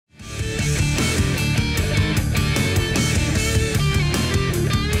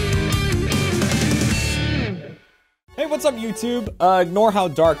what's up YouTube? Ignore how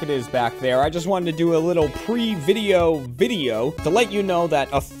dark it is back there. I just wanted to do a little pre-video to let you know that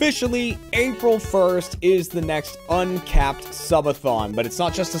officially April 1st is the next uncapped subathon. But it's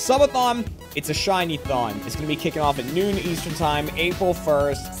not just a subathon, it's a shiny-thon. It's going to be kicking off at noon Eastern time, April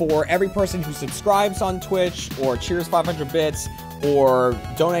 1st. For every person who subscribes on Twitch or cheers 500 bits or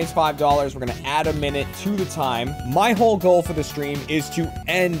donates $5, we're going to add a minute to the time. My whole goal for the stream is to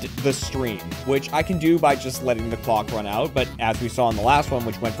end the stream, which I can do by just letting the clock run out. But as we saw in the last one,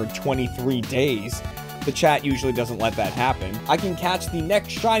 which went for 23 days, the chat usually doesn't let that happen. I can catch the next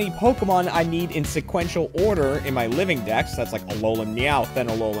shiny Pokemon I need in sequential order in my living dex. That's like Alolan Meowth, then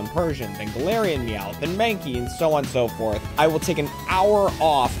Alolan Persian, then Galarian Meowth, then Mankey, and so on and so forth. I will take an hour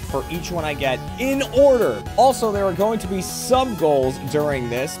off for each one I get in order. Also, there are going to be sub-goals during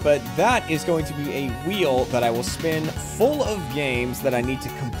this, but that is going to be a wheel that I will spin full of games that I need to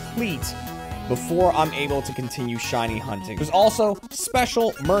complete before I'm able to continue shiny hunting. There's also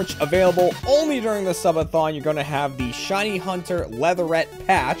special merch available only during the subathon. You're going to have the Shiny Hunter Leatherette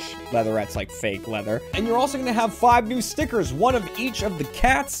patch. Leatherette's like fake leather. And you're also going to have 5 new stickers, one of each of the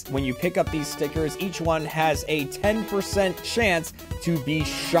cats. When you pick up these stickers, each one has a 10% chance to be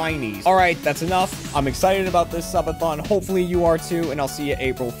shinies. All right, that's enough. I'm excited about this subathon. Hopefully you are too, and I'll see you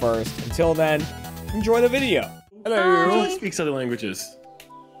April 1st. Until then, enjoy the video. Hello. Who speaks other languages?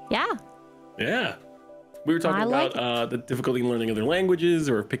 Yeah. Yeah. We were talking about the difficulty in learning other languages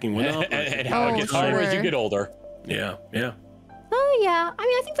or picking one up. And how it gets harder as you get older. Yeah, yeah. Oh, yeah. I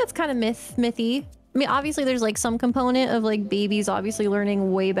mean, I think that's kind of mythy. I mean, obviously, there's like some component of like babies obviously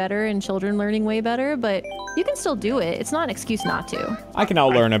learning way better and children learning way better, but you can still do it. It's not an excuse not to. I can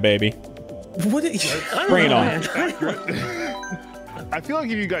outlearn a baby. What? Bring it on. I feel like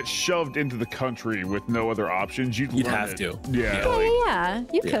if you got shoved into the country with no other options, you'd have to. Yeah. Yeah,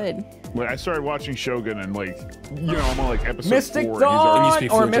 you could. When I started watching Shogun and like, you know, I'm on like episode Mystic 4. Dawn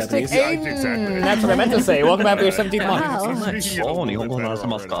or Mystic Aiden. Exactly. That's what I meant to say. Welcome back to your 17th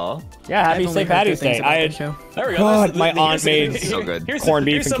month. Yeah, happy St. Patty's Day. I had, there we go. God, my aunt made so good. corned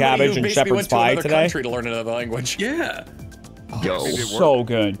beef and cabbage and shepherd's pie today. To learn another language. Yeah. Yo, so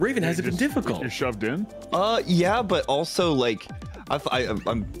good. Raven, has it been difficult? You're shoved in? Yeah, but also like,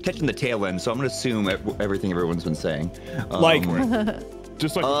 I'm catching the tail end, so I'm gonna assume everything everyone's been saying. Like,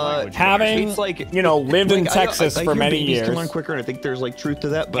 just like having, like, you know, lived in Texas for many years. Can learn quicker, and I think there's like truth to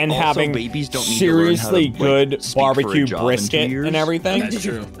that. But and also, having babies don't need seriously to learn how to, good like, barbecue brisket and everything. That's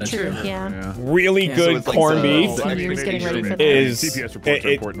true. That's true. Yeah. Really good so corned beef getting ready for that. is CPS reports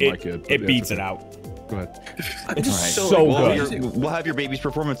are important, my kid. it beats it out. Go ahead. It's so good. We'll have your baby's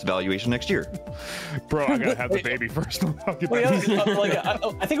performance evaluation next year. Bro, I gotta have the baby first. I'll get Well, back.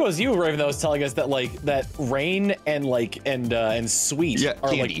 I think it was you, Raven, that was telling us that that rain and sweet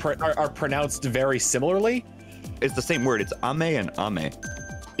are like are pronounced very similarly. It's the same word. It's ame and ame.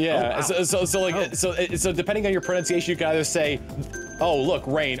 Yeah. Oh, wow. So depending on your pronunciation, you can either say, "Oh look,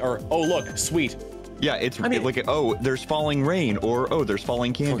 rain," or "Oh look, sweet." Yeah, it's like, oh, there's falling rain, or oh, there's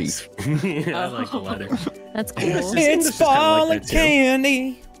falling candy. Yeah, I like the latter. That's cool. It's falling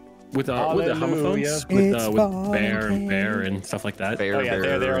candy. With the homophones, with bear and bear and stuff like that. Bear,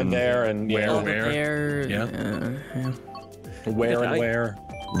 bear, there and there and where, yeah. Where and where.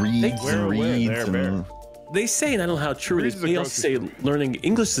 Reeds and reeds. They say, and I don't know how true it is, but they also say learning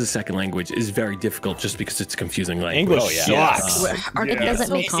English as a second language is very difficult just because it's a confusing language. English sucks. It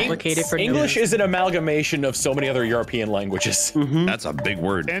doesn't make complicated for English is an amalgamation of so many other European languages. That's a big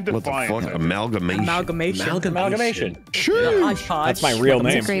word. And what the fuck? Amalgamation. Amalgamation. Sure. That's my real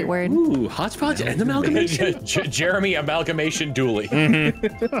name. It's a great word. Ooh, hodgepodge and amalgamation. Jeremy Amalgamation Dooley.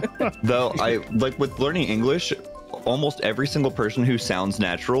 Though I like with learning English, almost every single person who sounds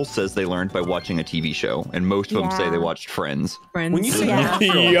natural says they learned by watching a TV show, and most of them say they watched Friends. When you say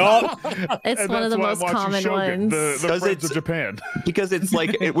Yup. It's one of the most common ones. The Friends of Japan. Because it's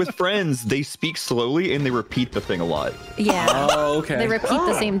like with Friends, they speak slowly and they repeat the thing a lot. Yeah. Oh, okay. They repeat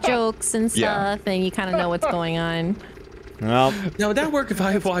the same jokes and stuff, and you kind of know what's going on. Well, now would that work if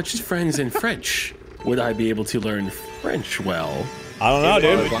I watched Friends in French? Would I be able to learn French well? I don't know,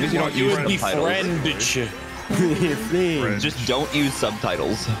 dude. As long as you don't use subtitles. Just don't use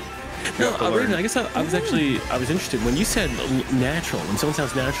subtitles. No, Raven, I guess I was interested when you said natural. When someone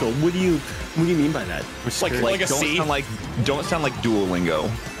sounds natural, what do you mean by that? Like a C? Don't sound like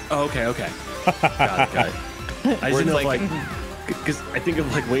Duolingo. Oh, okay. Got it. I just know like because I think of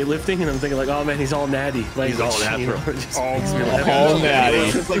like weightlifting and I'm thinking like, oh man, he's all natty. Like, He's all natural. All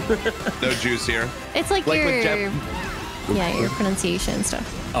natty. No juice here. It's like your pronunciation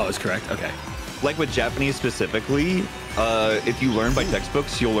stuff. Oh, it's correct. Okay. Like with Japanese specifically, if you learn by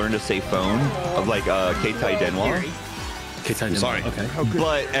textbooks, you'll learn to say phone of like Keitai Denwa. Sorry. Okay.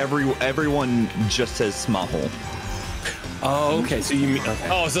 But everyone just says smaho. Oh, okay. So you mean okay.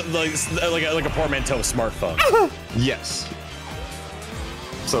 Oh, so like a portmanteau smartphone. Yes.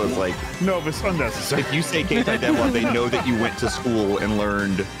 So it's like Novus, unnecessary. if you say Keitai Denwa, they know that you went to school and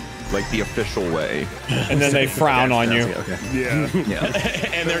learned like the official way. And then they frown on you. Okay. Yeah. Yeah.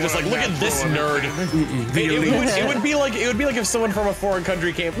 And they're just like, look at this nerd. It would be like if someone from a foreign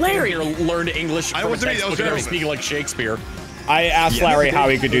country came here learned English from a textbook and they were speaking like Shakespeare. I asked Larry how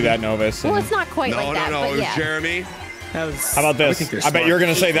he could do that, Novus. Well, it's not quite like that, No, but it was yeah. Jeremy. How about this? I bet you're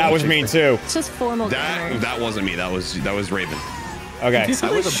gonna say that was me too. It's just formal grammar. That wasn't me. That was Raven. Okay. I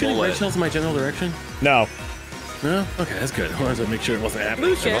was a bullet. Red shells in my general direction? No. No? Okay, that's good. I wanted to make sure it wasn't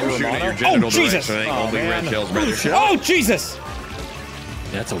happening. If I'm shooting at your general Jesus. direction, I think only man. red shells matter. Oh Jesus!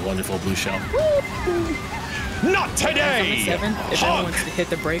 Yeah, that's a wonderful blue shell. Not today! If anyone wants to hit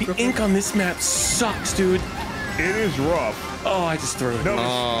the break, The ink on this map sucks, dude. It is rough. Oh, I just threw it. No,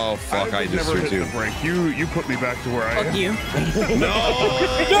 Oh fuck! I would just never threw hit two. the break. You put me back to where I am. fuck you. No!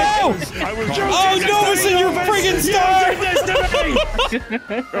 No! I was Oh, Novus, and you friggin' star!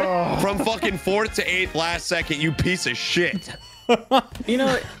 From fucking 4th to 8th last second, you piece of shit. You know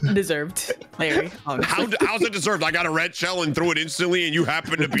what? Deserved, Larry. How's it deserved? I got a red shell and threw it instantly, and you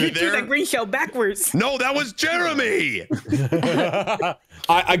happen to be You threw that there. green shell backwards. No, that was Jeremy.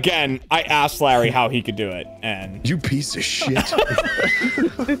 I asked Larry how he could do it, and You piece of shit.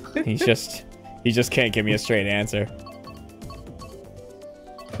 he just can't give me a straight answer.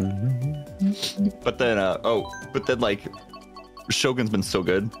 But then like Shogun's been so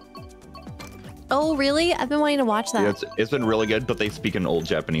good. Oh, really? I've been wanting to watch that. Yeah, it's been really good, but they speak in old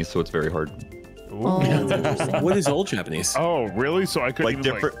Japanese, so it's very hard. Oh, interesting. What is old Japanese? Oh, really? So I could Like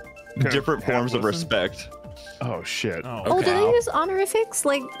different forms of respect. Oh shit. Oh, do they use honorifics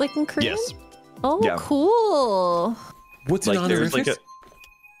like in Korean? Yes. Oh, Yeah. cool. What's Like an there's like honorific?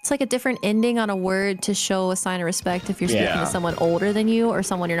 It's like a different ending on a word to show a sign of respect if you're speaking Yeah. to someone older than you or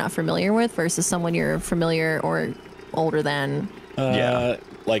someone you're not familiar with versus someone you're familiar or older than. Yeah.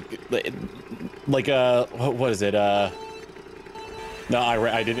 What is it? No,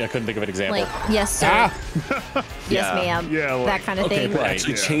 I couldn't think of an example. Like, yes, sir. Ah! Yes, ma'am. Yeah, like- that kind of Okay, thing. but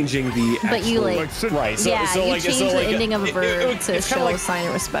actually changing the But you actual, like, sit- Right. So, yeah, so you like, change so the like, ending of a verb to it's kind show of a like sign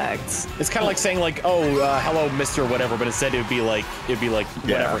of respect. it's kind of like saying like, oh, hello, Mr. Whatever, but instead it'd be like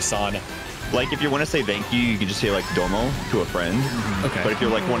whatever, son. Like if you want to say thank you, you can just say like domo to a friend. Okay. But if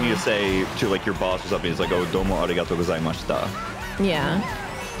you're like wanting to say to like your boss or something, it's like, oh, domo arigato gozaimashita. Yeah.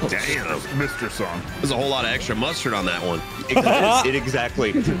 Damn. Mr. Song. There's a whole lot of extra mustard on that one.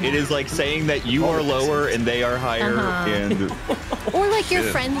 Exactly. It is like saying that you are lower and they are higher, and Or like you're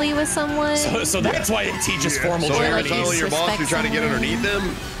friendly with someone. So that's why it teaches formal So you're like Japanese. telling your boss you're trying to get underneath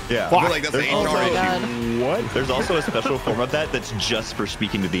them? yeah. I feel like that's an There's Oh HR my issue. god. What? There's also a special form of that that's just for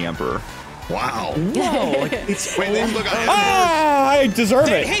speaking to the emperor. Wow. Whoa, like it's Wait, they look at Ah! I deserve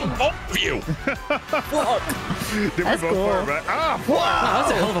They it. hate both of you. Did we That's both cool. fire back? Ah, wow,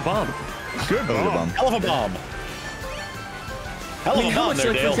 that's a hell of a bomb. good bomb. Hell of a bomb. Hell of a how bomb much, there,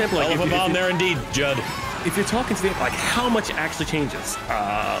 like, for Dale. example, like, Hell of a if you- bomb there indeed, Judd. If you're talking to the like, how much actually changes?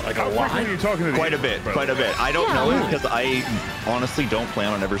 Like a How lot. frequently are you talking to the Quite a emperor, bit, by quite the a way? bit. I don't Yeah. know it because I honestly don't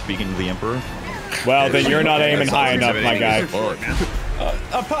plan on ever speaking to the emperor. Well, then you're not aiming high enough, my guy.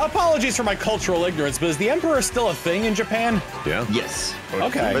 Apologies for my cultural ignorance, but is the Emperor still a thing in Japan? Yeah. Yes.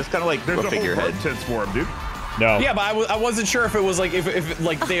 Okay. But it's kind of like There's a a whole figurehead. verb tense for him, dude. No. Yeah, but I wasn't sure if it was like if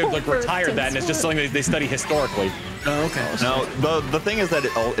like they had like retired that and it's just something they study historically. Oh, okay. No, the thing is that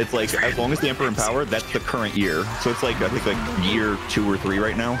it's like as long as the emperor in power, that's the current year. So it's like I think like year 2 or 3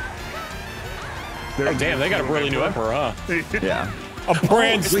 right now. Oh damn, they got a really new emperor, huh? Yeah. A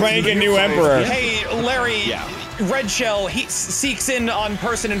brand spanking new emperor. Hey, Larry. Yeah. Red Shell, he seeks in on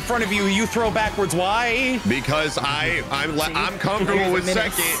person in front of you. You throw backwards. Why? Because I'm comfortable with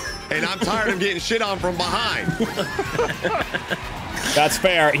second, and I'm tired of getting shit on from behind. That's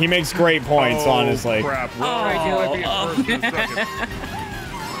fair. He makes great points, honestly. Crap.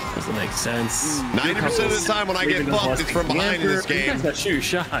 Doesn't make sense. 90% of the time when I get fucked, it's from behind in this You game. guys got shoot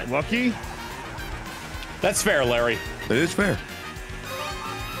shot. Lucky? That's fair, Larry. It is fair.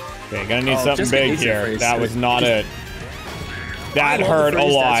 Okay, gonna need Oh, something just big easy here. phrase. That was not it. I That love the hurt a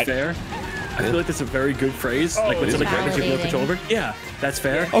phrase, lot. That's fair. I feel like that's a very good phrase. Like when somebody grabs you over the shoulder. Yeah, that's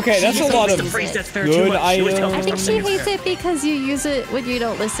fair. Okay, that's a lot of the phrase that's fair good too much. She always tells items. I me think she something hates fair. it because you use it when you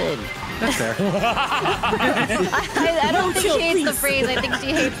don't listen. That's fair. I don't think she hates the phrase. I think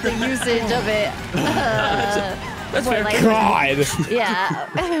she hates the usage of it. That's more fair. like- God. Yeah.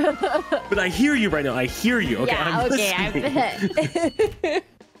 But I hear you right now. I hear you. Okay, yeah. I'm Okay. I listening. bet.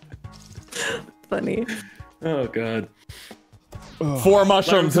 Funny. Oh god. 4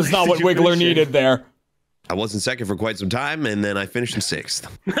 mushrooms is not what Wiggler needed there. I was in second for quite some time, and then I finished in 6th.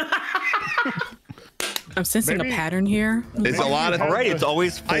 I'm sensing a pattern here. It's a lot of. Right, it's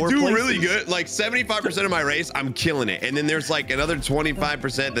always 4 I do places. really good. Like 75% of my race, I'm killing it, and then there's like another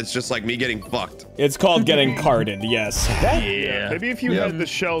 25% that's just like me getting fucked. It's called getting carded. Yes. Yeah. Maybe if you had the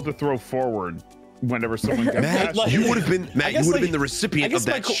shell to throw forward whenever someone got Matt, past you would have been the recipient of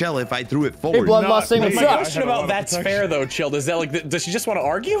that shell if I threw it forward. Hey, Blood Mustang, what's My up? question about that's fair though, Chilled, is that like, does she just want to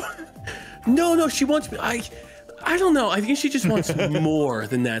argue? No, she wants me. I don't know. I think she just wants more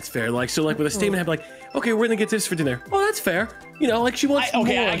than that's fair. Like, so like with a statement, I'd be like, okay, we're gonna get this for dinner. Oh, that's fair. You know, like she wants more.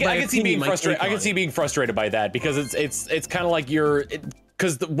 I can see being frustrated. I can see being frustrated by that because it's kind of like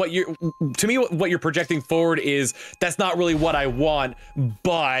because what you're projecting forward is that's not really what I want,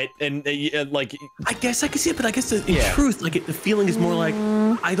 but like I guess I can see it, but I guess in truth, like the feeling is more like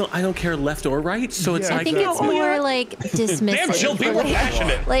I don't care left or right. So it's like I think it's more like dismissive. Damn, Chill, people are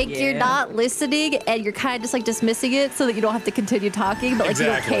passionate. Like you're not listening and you're kind of just like dismissing it so that you don't have to continue talking, but like you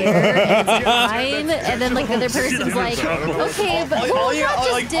don't care and it's fine. And then like the other person's like, okay, but well, it's not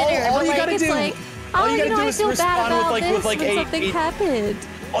just dinner. But like it's like, oh, you know, I feel bad about this when something happened.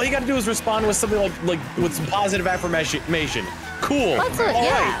 All you gotta do is respond with something like with some positive affirmation. Cool. That's what,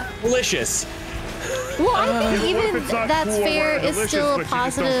 yeah. Right. Delicious. Well, I think even that's cool fair or is delicious, still a but you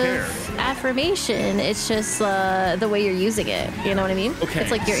just don't care. positive affirmation. It's just the way you're using it. You know what I mean? Okay,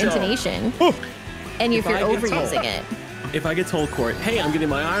 It's like your so- intonation. And if you're overusing it. if I get told, Court, hey, I'm getting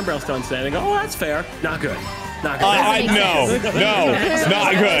my eyebrows done today, and I go, oh, that's fair. Not good. Not good. No, it's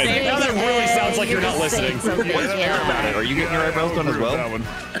not good. Now that really sounds like you're not listening. Are you getting your eyebrows done as well?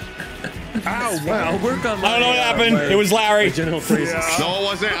 Ow, wow. I'll work on I don't know what happened. It was Larry. general phrases. No, it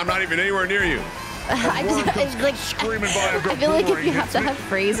wasn't. I'm not even anywhere near you. I feel like if you have to have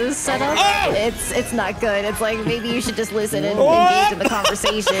phrases set up, it's not good. It's like maybe you should just listen and engage in the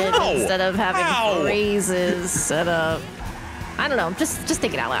conversation instead of having phrases set up. I don't know. Just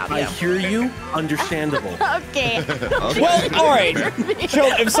think it out loud. I hear you. Understandable. Okay. Well, all right. Chill.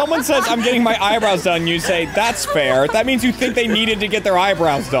 If someone says I'm getting my eyebrows done, you say that's fair. That means you think they needed to get their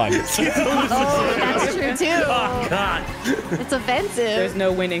eyebrows done. Oh, that's true too. Oh God. It's offensive. There's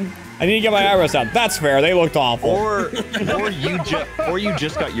no winning. I need to get my eyebrows done. That's fair. They looked awful. Or you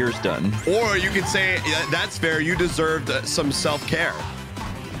just got yours done. Or you could say that's fair. You deserved some self-care.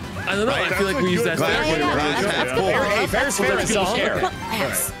 I don't know. I feel like we use that. That's good. Hey, fair's fair and self-care.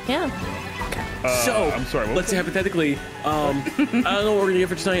 Yeah. So, I'm sorry, what let's say hypothetically, I don't know what we're gonna get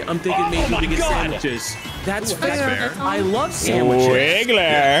for tonight. I'm thinking maybe we get sandwiches. That's fair. I love sandwiches.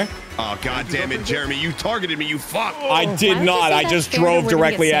 Wiggler. Oh, God damn it, Jeremy. You targeted me, you fuck. I did not. I just drove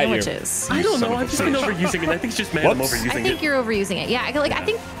directly at you. I don't know. I've just been overusing it. I think it's just mad I'm overusing it. I think you're overusing it. Yeah, I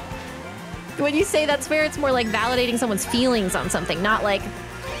think when you say that's fair, it's more like validating someone's feelings on something, not like,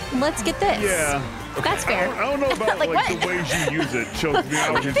 let's get this. Yeah. That's fair. I don't know about Like, like, what? the ways you use it. Shows me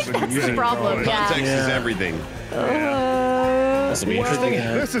how interesting that's you use the it. problem, yeah. Context is everything. This will be interesting.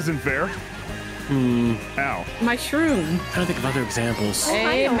 This isn't fair. Ow. My shroom. I'm trying to think of other examples.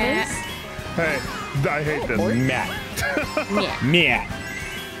 Hey, Matt. Hey, I hate this. Matt. Matt.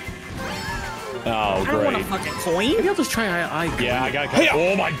 Oh, I don't want a great. fucking coin. Maybe I'll just try I Yeah, I got.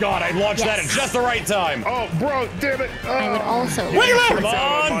 Oh my God! I launched that at just the right time. Oh, bro, damn it. I would also. Come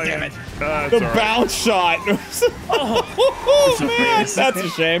on, damn it! The bounce shot. Oh, man, that's a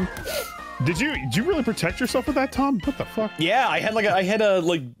shame. Did you really protect yourself with that, Tom? What the fuck? Yeah, I had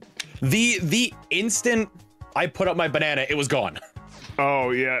the instant I put up my banana, it was gone.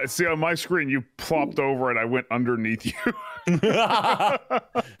 Oh yeah. See on my screen, you plopped over and I went underneath you. How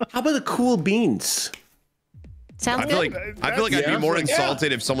about the cool beans? Sounds I feel good. like I'd be more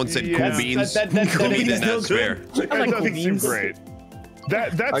insulted if someone said cool beans. Cool beans, that's fair. That doesn't seem great.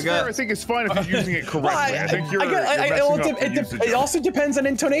 That's fair. I think it's fine if you're using it correctly. I think you're messing up the usage. It also depends on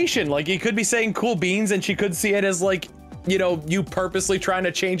intonation. Like, you could be saying cool beans and she could see it as like, you know, you purposely trying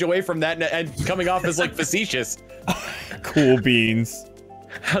to change away from that and coming off as like facetious. Cool beans.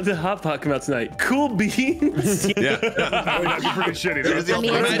 How did Hot Pot come out tonight? Cool beans? Yeah. That'd be pretty shitty. I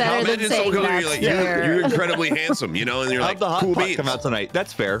mean, it's better than saying that's like, fair. you're incredibly handsome, you know, and you're How'd like, the hot cool pot beans. come out tonight?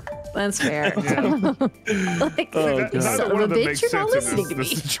 That's fair. That's fair. Like, Neither son one of of a them bitch, makes you're not sense in listening to me.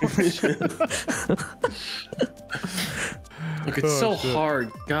 this situation. Look, it's so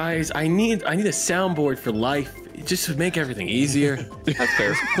hard, guys. I need a soundboard for life. Just to make everything easier. That's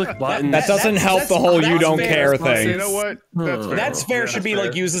fair. Click buttons. That doesn't help the whole you don't care thing. You know what? That's fair. That's fair should be fair.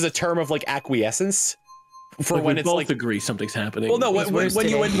 like used as a term of like acquiescence. for like when we it's both like agree something's happening. Well, no,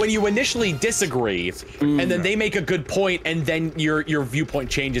 when you initially disagree, and then they make a good point, and then your viewpoint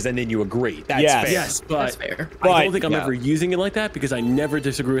changes, and then you agree. That's fair. Yes, but That's fair. I don't think I'm ever using it like that because I never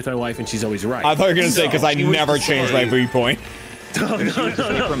disagree with my wife, and she's always right. I thought you were gonna say because I never change my viewpoint. No.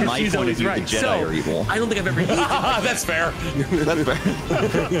 From my She's point of always view, right. the Jedi are evil. I don't think I've ever used it. That's fair. That's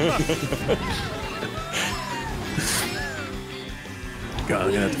fair. God, I'm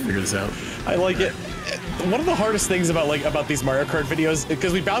gonna have to figure this out. I like it. One of the hardest things about these Mario Kart videos,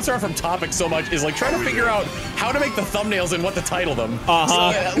 because we bounce around from topics so much, is like trying to figure out how to make the thumbnails and what to title them. So,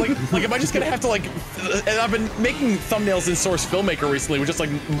 like, am I just gonna have to like? And I've been making thumbnails in Source Filmmaker recently with just like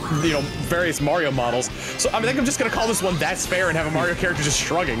various Mario models. So I think I'm just gonna call this one "That's Fair" and have a Mario character just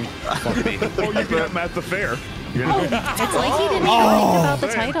shrugging. Oh, you can have Matt the Fair. You know? It's like he didn't even think about the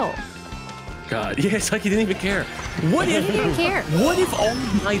title. God, yeah, it's like he didn't even care. What if He didn't care. What if all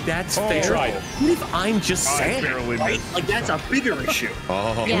my that's fair? tried. What if I'm just sad? barely Right? missed. Like that's a bigger issue.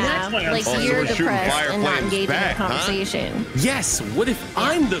 Yeah, like so you're we're shooting depressed fire and not flames engaging back, in huh? conversation. Yes. What if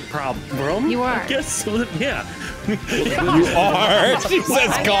I'm the problem? You are. I guess. Yeah. You are. She says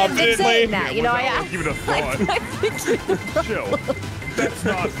I've been confidently. saying that, you know, Without giving a thought. Chill. That's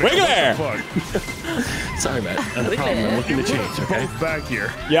not fair. Wiggler! What the fuck? Sorry, Matt. I'm the problem. I'm looking to change. Okay. Both back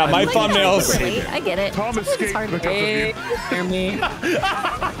here. Yeah, my thumbnails. Wait, I get it. Tom Sometimes it's hard to escaped tell. because of you. Hear me.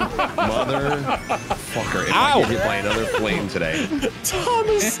 Motherfucker. If Ow. I get hit by another flame today.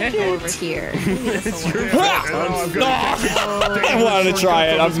 Thomas. Over here. It's your Oh, I'm gonna catch it. I wanted to try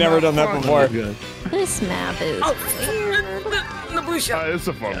it. I've never done that before. Good. This map is weird. It's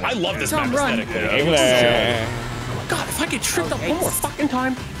a fun one. I love this Tom, map run. aesthetic. Hey there. God, if I get tripped up one more fucking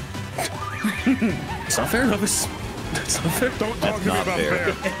time. It's not fair, Novice. It's not fair. Don't talk to me not about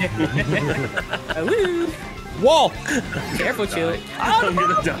fair. fair. Woo. Wall. Careful, Chili. I'm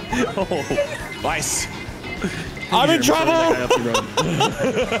gonna die. Oh, Nice. I'm in trouble.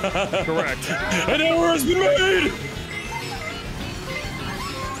 Correct. An error has been made.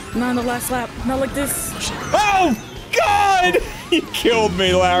 Not on the last lap. Not like this. Oh God! You killed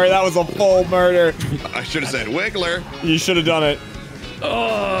me, Larry. That was a full murder. I should have said Wiggler. You should have done it.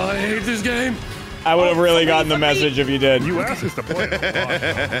 Oh, I hate this game. I would have really gotten the message if you did. You asked us to play it.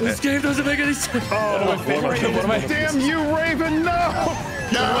 This game doesn't make any sense. Oh, Damn you, Raven! No!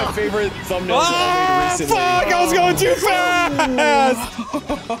 One of my favorite thumbnails that I made recently. Fuck! I was going too fast.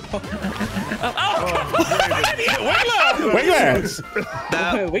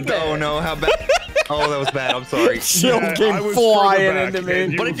 Wiggler! Oh no, how bad? Oh, that was bad. I'm sorry. Shield I came was flying further back, into me.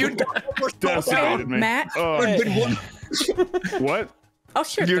 and But if you decimated me. Matt? What? Oh,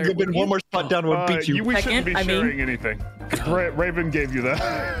 sure. you'd have been one more spot down, would beat you. We shouldn't be Second, I mean- sharing anything. Raven gave you that.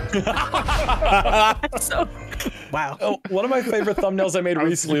 So, wow. Oh, one of my favorite thumbnails I made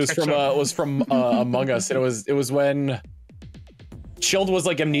recently was from Among Us, and it was when Chilled was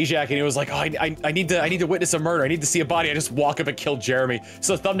like amnesiac, and he was like, "Oh, I need to witness a murder. I need to see a body. I just walk up and kill Jeremy."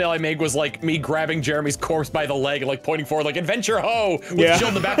 So the thumbnail I made was like me grabbing Jeremy's corpse by the leg and like pointing forward, like "Adventure ho!" With Chilled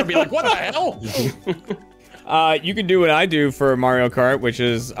in the back and be like, "What the hell?" You can do what I do for Mario Kart, which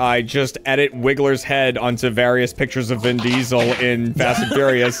is I just edit Wiggler's head onto various pictures of Vin Diesel in Fast and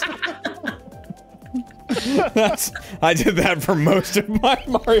Furious. I did that for most of my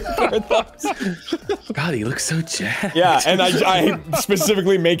Mario Kart thumbs. God, he looks so jacked. Yeah, and I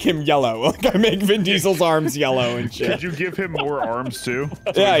specifically make him yellow. Like I make Vin Diesel's arms yellow and shit. Did you give him more arms too?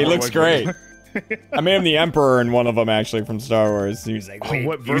 Yeah, he More looks like great. Wiggler? I made him the Emperor in one of them actually from Star Wars. He was like, Oh,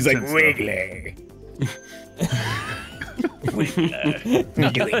 what he was like version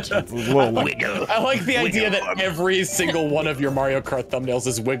stuff? Wiggler. I like the idea that every single one of your Mario Kart thumbnails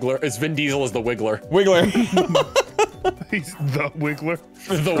is Vin Diesel as the Wiggler. Wiggler. He's the Wiggler.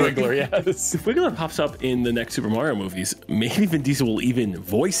 The Wiggler, yes. If Wiggler pops up in the next Super Mario movies, maybe Vin Diesel will even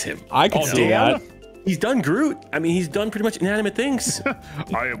voice him. I can see that. He's done Groot. I mean, he's done pretty much inanimate things.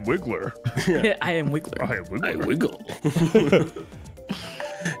 I am Wiggler. I am Wiggler. I am Wiggler. I wiggle.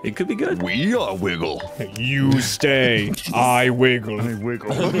 It could be good. We are Wiggle. You stay. I wiggle. I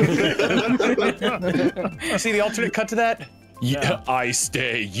wiggle. See the alternate cut to that? Yeah, I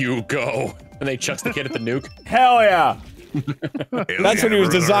stay, you go. And they chucks the kid at the nuke. Hell yeah. That's what he was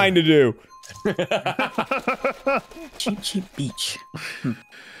designed to do. Cheap, cheap beach.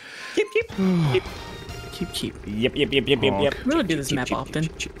 Keep. Cheap, cheap. Yep. We don't do this map often.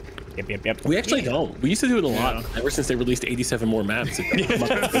 Yep. We actually don't. We used to do it a lot ever since they released 87 more maps. When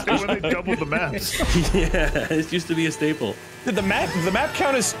they doubled the maps. Yeah, it used to be a staple. The map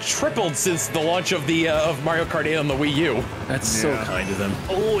count has tripled since the launch of the of Mario Kart 8 on the Wii U. That's so kind of them.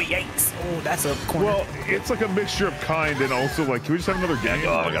 Oh, yikes. Oh, that's a corner. Well, it's like a mixture of kind and also like, can we just have another game?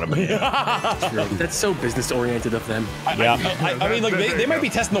 Oh, I gotta That's so business oriented of them. I mean, like they might be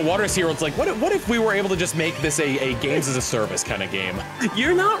testing the waters here. It's like, what if we were able to just make this a games as a service kind of game?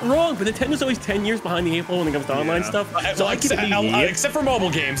 You're not wrong, but Nintendo's always 10 years behind the 8 ball when it comes to online stuff. So I can except for mobile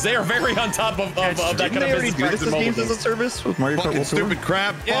games, they are very on top of that kind of business practice. Games as a service with Mario Kart Fucking stupid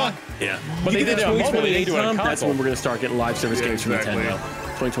crap. Yeah. Yeah. But they did it on mobile, they didn't do it on That's console. when we're going to start getting live service games from Nintendo.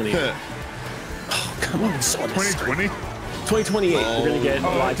 2028. Oh, come on. 2020? 2028, we're going to get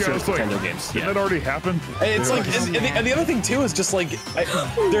live service Nintendo games. Did that already happen? It's like, and the other thing too is just like,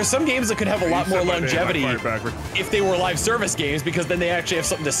 there's some games that could have a lot more longevity if they were live service games, because then they actually have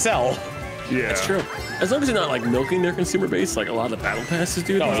something to sell. Yeah. That's true. As long as they're not like milking their consumer base like a lot of the battle passes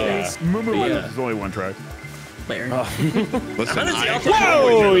do these days. There's only one track. Listen,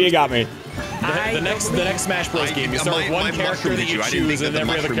 Whoa, you got me. The next Smash Bros. Game, you start with one character that you choose, and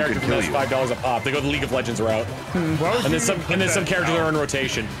every other character costs $5 a pop. They go the League of Legends route, and then some characters are in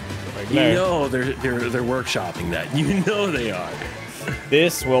rotation. You know they're workshopping that. You know they are.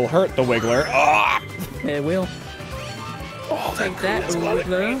 This will hurt the Wiggler. Ah! It will. Oh, Take that,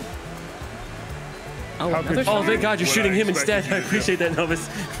 Wiggler. Oh, thank God you're shooting him instead. I appreciate that, Novus.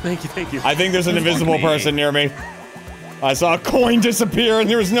 Thank you. I think there's an invisible person near me. I saw a coin disappear and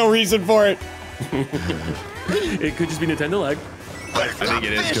there was no reason for it. It could just be Nintendo lag. I think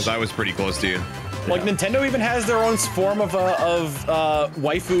it is, because I was pretty close to you. Like Nintendo even has their own form of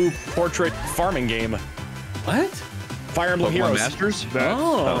waifu portrait farming game. What? Fire Emblem Heroes. Masters? Did you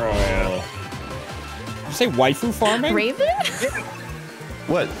say waifu farming? Raven?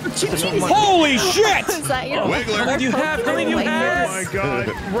 What? Holy shit! Is that your Wiggler. What do you have? How many do you have? Oh my God,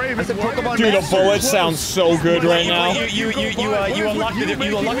 Raven! Dude, the bullet sounds so good right now. You unlock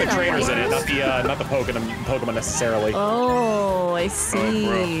the trainers in it, not the Pokemon necessarily. Oh, I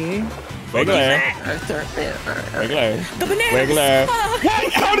see. Wiggler. The bananas. Wiggler. What?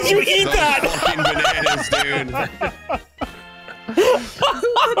 How did you eat that? Fucking bananas, dude.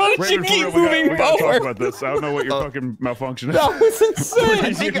 How did you keep moving we gotta talk forward? about this. I don't know what your fucking malfunction is. That was insane.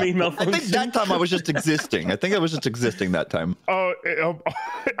 I think that time I was just existing. I think I was just existing that time. Oh,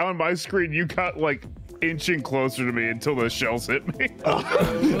 on my screen, you got like inching closer to me until the shells hit me.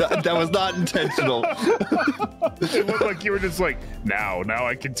 That was not intentional. It looked like you were just like, now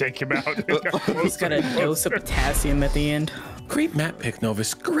I can take him out. He's got a dose of potassium at the end. Great map pick,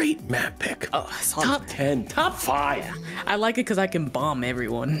 Novus. Great map pick. Oh, I saw Top that. 10, top 5. I like it because I can bomb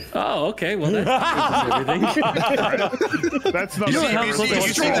everyone. Oh, okay. Well, that everything. That's not. You how see close I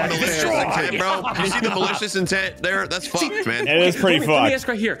was the malicious intent, bro? You see the malicious intent there? That's fucked, man. It is pretty Let me fucked. ask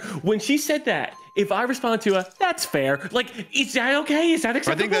right here. When she said that, if I respond to that's fair. Like, is that okay? Is that I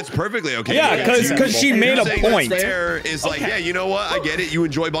acceptable? think that's perfectly okay. Yeah, because she made a Saying point. That's fair is like, yeah, you know what? I get it. You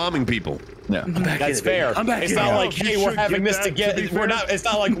enjoy bombing people. Yeah. That's fair. I'm back It's in not it. like, You hey, we're should having get this to that, get. to be We're fair. not. It's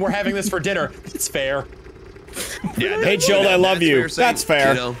not like we're having this for dinner. It's fair. Yeah. Hey, Jill, I love you. That's fair.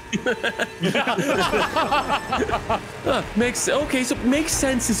 You know, Okay, so makes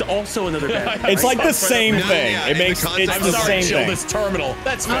sense is also another bad. It's like the same No, thing. yeah, It in the makes context it's of the Sorry, same Jill, thing. this terminal.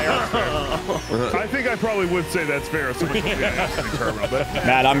 That's fair. I think I probably would say that's fair if someone told me I have to be terminal, but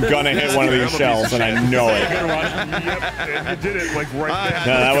Matt, I'm gonna hit one of these shells, and I know it. yep, and you did it like right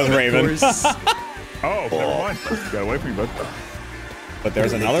No, that was Raven. Oh, never mind. Got away from you, bud. But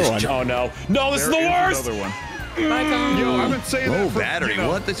there's another one. Oh no, no, this is the worst. Another one. Bye, Tom. Yo, I've been saying low that for, battery. you know,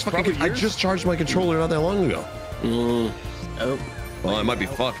 What? This probably fucking. I years. just charged my controller not that long ago. Oh. Well, I might be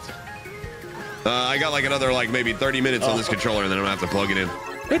fucked. I got like another maybe 30 minutes on this controller, and then I'm gonna have to plug it in.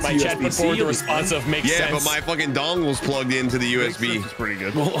 It's My chat put forward the responsive makes Yeah, sense. but my fucking dongle's plugged into the USB. It's pretty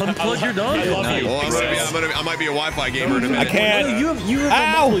good. Well, unplug your I dongle. love you. Well, I might be a Wi-Fi gamer in a I minute. can't. You have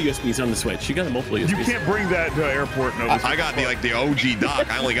Ow! multiple USBs on the Switch. You got a multiple USBs. You can't bring that to airport. No, I got the OG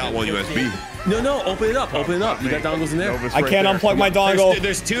dock. I only got one USB. No, open it up. Open it up. You got dongles in there. Elvis I right can't there. unplug my dongle.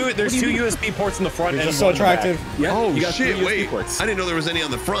 There's two USB ports in the front. It's and just so one in the back. attractive. Yeah, Oh you got shit! 3 USB Wait, ports. I didn't know there was any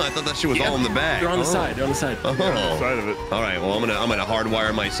on the front. I thought that shit was all in the back. They're on the side. They're on the side. Oh. Side of it. All right. Well, I'm gonna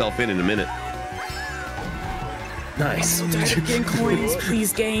hardwire myself in a minute. Nice. Getting coins,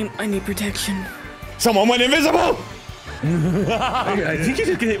 please, game. I need protection. Someone went invisible. I think you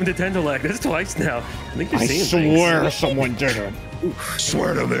just get hit with Nintendo lag. That's twice now. I think you're I seeing swear someone did it.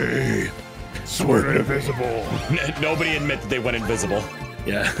 Swear to me. Swear to invisible. Nobody admit that they went invisible. things.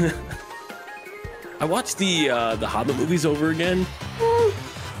 Yeah. I watched the Hobbit movies over again.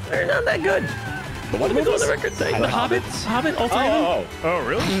 They're not that good. But what Let me go on the record saying the Hobbit, all three of them. Oh,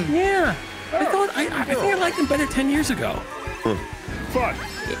 really? Yeah. I think I liked them better 10 years ago. Fuck.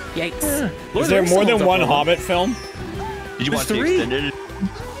 Yikes. Yeah. Is there more than one Hobbit film? Did you watch There's the 3. extended?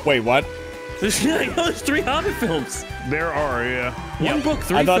 Wait, what? There's 3 Hobbit films. There are, yeah. One book,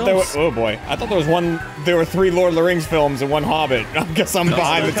 3 I thought films. there were. Oh boy, I thought there were 3 Lord of the Rings films and 1 Hobbit. I guess I'm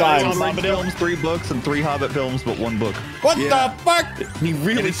behind the times. Hobbit films, 3 books, and 3 Hobbit films, but 1 book. What the fuck? He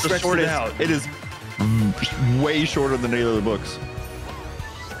really It's the stretched it shortest. out. It is way shorter than the other books.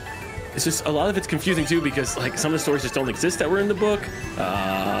 It's just a lot of it's confusing too because like some of the stories just don't exist that were in the book,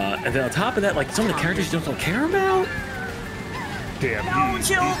 and then on top of that, like some of the characters you just don't care about. Damn.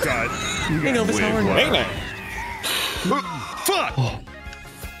 He got Hang on, this Howard. Hang on. Fuck!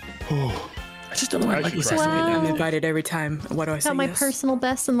 I just don't know why I like this. I'm invited every time. What do I say? Got my yes? personal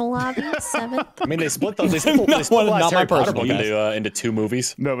best in the lobby, 7th. I mean, they split the last Harry Potter book into 2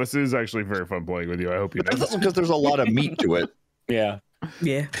 movies. No, this is actually very fun playing with you. I hope you know. That's because there's a lot of meat to it. Yeah.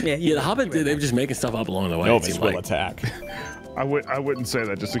 Yeah. Yeah, the Hobbit, they were just making stuff up along the way. Elvis will attack. I wouldn't say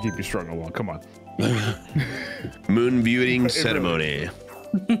that just to keep you strung along. Come on. Moon viewing ceremony.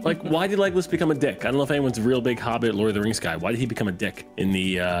 Like, why did Legolas become a dick? I don't know if anyone's a real big Hobbit, Lord of the Rings guy. Why did he become a dick in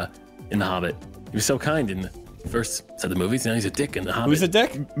the Hobbit? He was so kind in the first set of the movies. Now he's a dick in the Hobbit. Who's a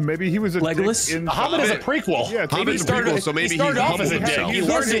dick? Maybe he was a Legolas? dick in The Hobbit is a prequel. Yeah, Hobbit's a prequel, so maybe he started off as a humbled dick. himself. He He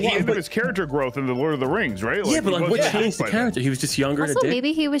learned learned it. into his character growth in the Lord of the Rings, right? Yeah, but he like, what wasn't changed the by then. character? He was just younger and Also, a dick.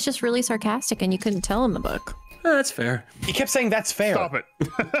 maybe he was just really sarcastic and you couldn't tell in the book. Oh, that's fair. He kept saying that's fair. Stop it.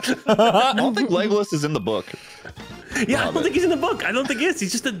 I don't think Legolas is in the book. Yeah, I don't think he's in the book. I don't think he is.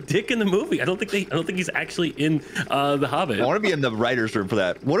 He's just a dick in the movie. I don't think he's actually in the Hobbit. I want to be in the writer's room for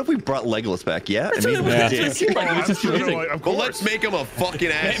that. What if we brought Legolas back? Yeah? I mean, Yeah. It seemed like it was just amazing. Of Well, course. let's make him a fucking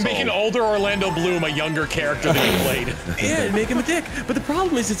asshole. Make an older Orlando Bloom a younger character than he played. Yeah, make him a dick. But the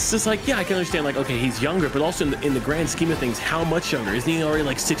problem is, it's just like, yeah, I can understand, like, okay, he's younger, but also in the grand scheme of things, how much younger? Isn't he already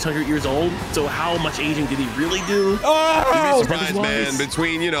like 600 years old? So how much aging did he really do? You'd be surprised, Brothers-wise.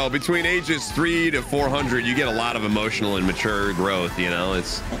 man. Between ages 3 to 400, you get a lot of emotional and mature growth.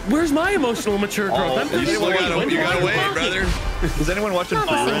 It's Where's my emotional and mature growth? I'm you 34. gotta wait, brother. is anyone watching Not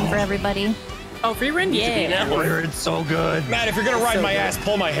the same for Friends? everybody. Oh, free run? Yeah. It's so good. Matt, if you're gonna ride my ass,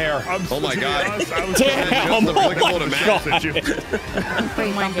 pull my hair. Oh my God. I was Damn. Just applicable to Matt. at you.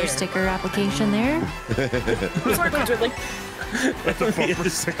 Great bumper sticker application there. Sorry, Ridley. That's a bumper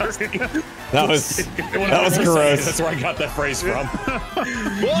sticker. That was gross. That's where I got that phrase from.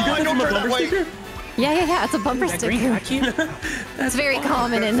 I don't turn that way. Yeah. It's a bumper That green sticker. got you? It's very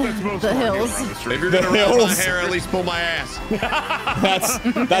common in That's most the of what hills. around the street. If you're The gonna ride my hills. hair, at least pull my ass.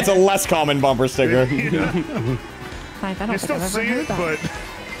 That's a less common bumper sticker. I don't You think still I've ever see heard it, that. but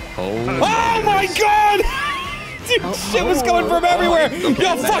Oh my god! Dude, shit was coming from everywhere.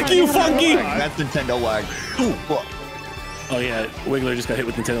 Yo, fuck you, Funky. That's Nintendo lag. Oh yeah, Wiggler just got hit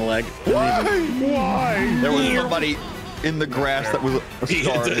with Nintendo lag. why? There was somebody in the grass that was a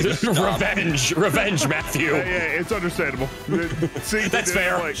star. and they just stopped. Revenge, Matthew. Yeah, it's understandable. See, That's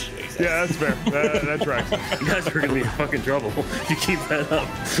fair. Yeah, that's fair. That tracks. You guys are gonna be in fucking trouble if you keep that up.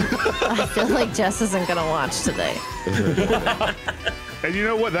 I feel like Jess isn't gonna watch today. And you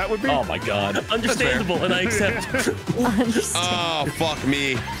know what that would be? Oh my god. Understandable, and I accept. Understand. Oh, fuck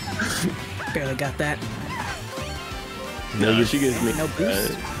me. Barely got that. No, she gives me No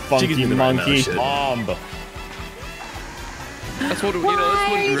boost. Funky monkey. Bomb. That's what Why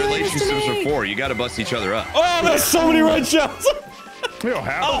are you doing this to relationships me? are for. You gotta bust each other up. Oh, there's so many red shells. We don't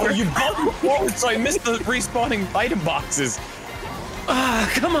have Oh, them. you bumped forward, so I missed the respawning item boxes. Ah,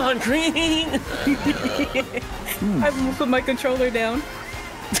 come on, Green. I will put my controller down.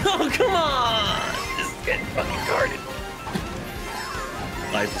 Oh, come on. This is getting fucking guarded.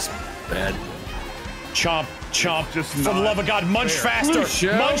 Life is bad. Chomp, chomp. Just For the not love of God, munch fair. faster. Blue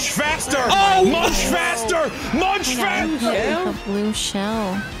shell. Munch faster. Oh, munch faster. Munch faster. Like a blue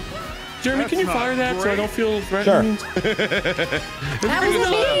shell. Jeremy, That's can you not fire that so I great. don't feel threatened? That wasn't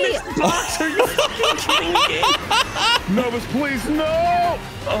me. Box, are you fucking kidding me? Novus, please, no!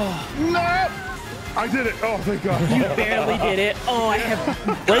 No! I did it. Oh, thank God. You barely did it. Oh, I have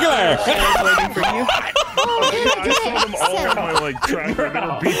Regular. waiting for you. Oh, I saw them all on my tracker. They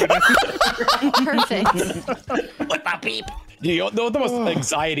were beeping. perfect. You know, the most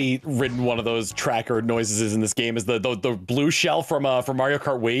anxiety-ridden one of those tracker noises is in this game is the blue shell from Mario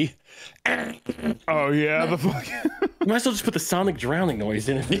Kart Wii. Oh yeah, the fuck. You might as well just put the sonic drowning noise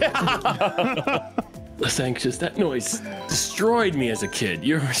in it. Yeah. Less anxious. That noise destroyed me as a kid.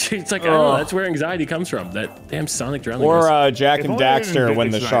 It's like, I don't know, that's where anxiety comes from. That damn sonic drowning noise. Or Jack If and only they didn't Daxter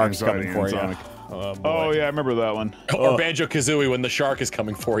when the invent shark's anxiety coming for in you. Sonic. Oh yeah, I remember that one. Or Banjo-Kazooie when the shark is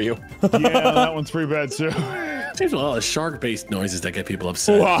coming for you. Yeah, that one's pretty bad too. There's a lot of shark-based noises that get people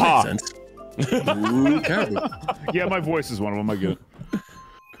upset. Makes sense. Ooh, careful. Yeah, my voice is one of them. I get it.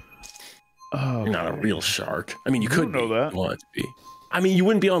 You're not a real shark. I mean, you could know that. You want to be. I mean, you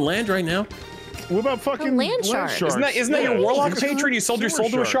wouldn't be on land right now. What about fucking land shark? sharks? Isn't that your warlock patron? You sold your soul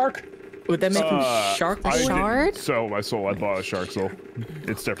to a shark? Would that make him shark? A shard? So my soul, I bought a shark soul.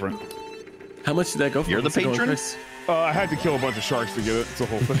 It's different. How much did that go for? You're the patron? I had to kill a bunch of sharks to get it. It's a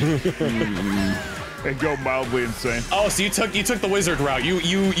whole thing. And go mildly insane. Oh, so you took the wizard route.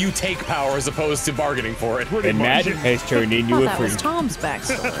 You take power as opposed to bargaining for it. And magic has turned into a That was freak. Tom's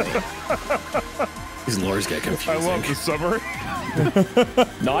backstory. These lores get confusing. I love the summer.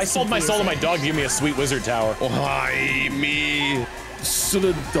 No, I sold my soul to my dog to give me a sweet wizard tower. Why me? So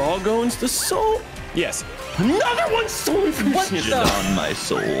the dog owns the soul? Yes. Another one soul information. On my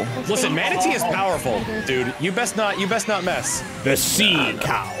soul. Listen, Manatee is powerful, dude. You best not mess. The sea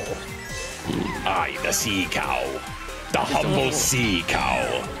cow. I, the sea cow. The humble sea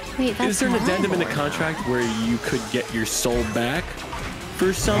cow. Wait, that's Is there an addendum in the contract where you could get your soul back for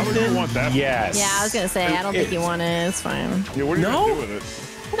I something? wouldn't want that. Yes. Yeah, I was gonna say, I don't think you want it. It's fine. Yeah, what are you No? gonna do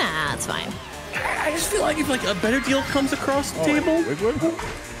with it? Nah, it's fine. I just feel like if like a better deal comes across the table.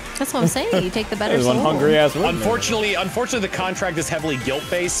 That's what I'm saying. You take the better There's one soul. hungry ass woman. Unfortunately, the contract is heavily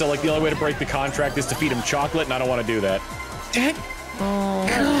guilt-based, so like the only way to break the contract is to feed him chocolate, and I don't want to do that.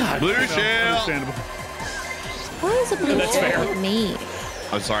 Oh, Blue shell. Understandable. what is a blue That's fair. shell mean?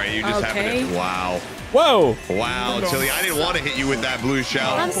 I'm sorry, you just happened to. Wow. Whoa. Wow, Tilly, I didn't want to hit you with that blue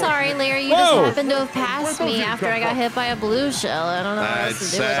shell. I'm sorry, Larry. You Whoa. just happened to have passed me after I got hit by a blue shell. I don't know what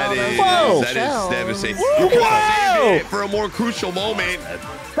else to do with all those Whoa. blue That shells. is devastating. You could have Whoa. saved it for a more crucial moment.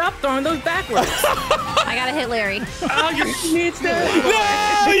 Stop throwing those backwards. I gotta hit Larry. Oh, you need to.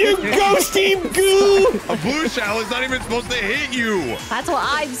 No, you ghosty goo. A blue shell is not even supposed to hit you. That's what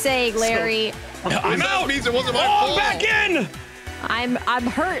I'm saying, Larry. I'm out. That means it wasn't my Oh, fault. I'm back in. I'm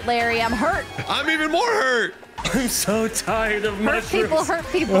hurt, Larry. I'm hurt. I'm even more hurt. I'm so tired of Hurt people hurt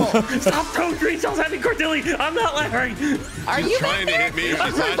people. Stop throwing green shells at me, Cordelia. I'm not Larry. Are She's you trying to hit me. She's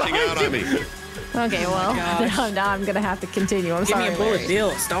lashing out on me. Okay, well, now I'm gonna have to continue. I'm Give me sorry, a bullet Larry. bill,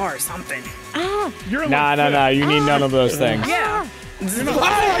 a star, or something. You're Nah. You need none of those things. Yeah.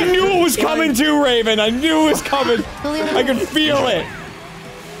 I knew it was coming too, Raven. I knew it was coming. I could feel it.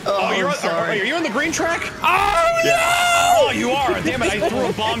 Oh, are you on the green track? Oh, no! Oh, you are. Damn it! I threw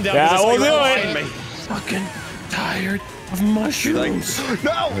a bomb down. That because will you were do behind it. me. Fucking tired of mushrooms.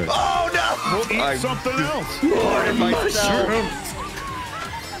 No! Oh no! Eat something else. Mushrooms.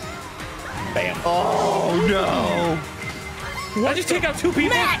 Bam. Oh no! I just take out two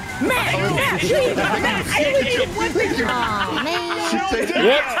people. Matt, I only needed one picture. Aw, man.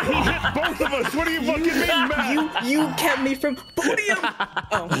 Yeah, he hit both of us. What do you fucking mean, Matt? You kept me from podium.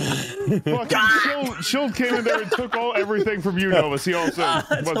 Oh. Fucking Shield came in there and took everything from you, Novus. He also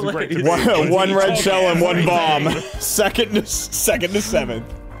wasn't great. to hilarious. me. One red shell and one bomb. Second to seventh.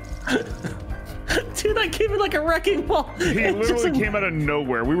 Dude, I came in like a wrecking ball. He literally came out of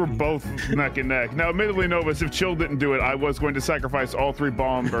nowhere. We were both neck and neck. Now, admittedly, Novus, if Chill didn't do it, I was going to sacrifice all three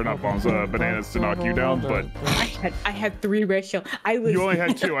bananas to knock you down, but I had 3 red shells. you only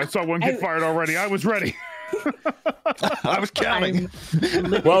had 2. I saw one get fired already. I was ready. I was counting.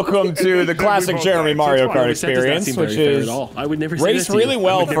 Welcome to the classic both Jeremy died, Mario so it's Kart fine. experience, which is I would never say race that to you. really I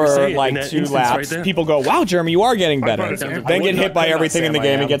well would never say for it in like that 2 instance right laps. there. People go, wow, Jeremy, you are getting better. I Then would get hit by not everything in the Sam,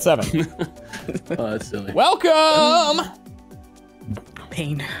 game I and get 7. Oh, that's silly. Welcome!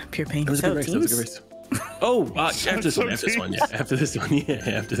 Pain, pure pain. That was a good race. That was a good race. Oh, after this one. After this one. Yeah, after this one. Yeah,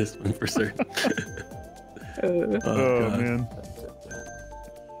 after this one for certain. Oh, man.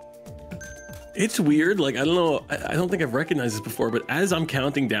 It's weird. Like, I don't know. I don't think I've recognized this before, but as I'm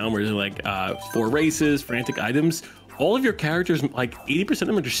counting down, where there's like 4 races, frantic items, all of your characters, like 80% of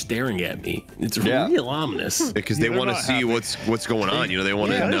them are just staring at me. It's real ominous. Because they They're want to not see happy. what's going on. You know, they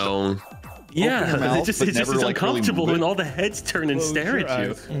want to know. Yeah, your mouth, it's just but it's never, like, really uncomfortable move it. when all the heads turn and stare your at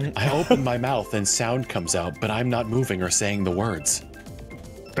you. eyes. I open my mouth and sound comes out, but I'm not moving or saying the words.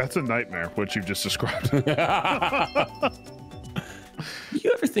 That's a nightmare, what you just described. You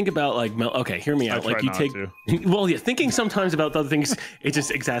ever think about like okay, hear me out. I Like try you not take to. well, yeah, thinking sometimes about other things, it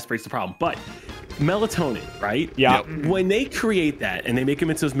just exasperates the problem. But melatonin, right? Yeah. When they create that and they make them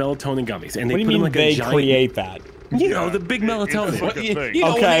into those melatonin gummies, and they What do you put them mean like they a giant, create that? you know, the big melatonin. It's like a thing. You know,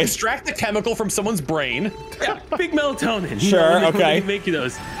 when Okay. they extract the chemical from someone's brain. Yeah, big melatonin. Sure, when okay. They make you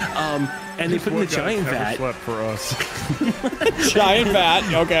those, and they put in a What guy giant never vat. slept for us. Giant vat,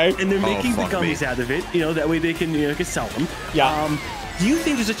 okay. And they're making the fuck me. gummies out of it, you know, that way they can, can sell them. Yeah. Do you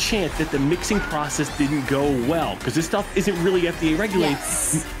think there's a chance that the mixing process didn't go well? Because this stuff isn't really FDA regulated.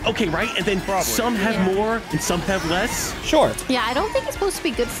 Yes. Okay, right? And then some have more and some have less? Sure. Yeah, I don't think it's supposed to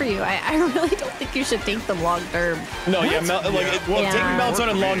be good for you. I really don't think you should take them long term. No, taking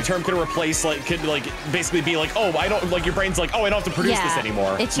melatonin long term could replace, could basically be like, oh, I don't, your brain's like, oh, I don't have to produce this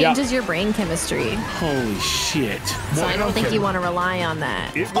anymore. It changes your brain chemistry. Holy shit. So I don't think you want to rely on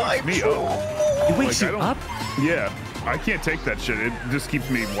that. It wakes me up. It wakes you up? Yeah. I can't take that shit. It just keeps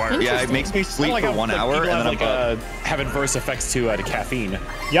me wired. Yeah, it makes me sleep for 1 hour, and then I'm have adverse effects to caffeine.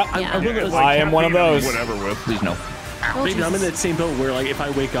 Yep. I am one of those. Whatever with. Please no. Maybe I'm in that same boat where, if I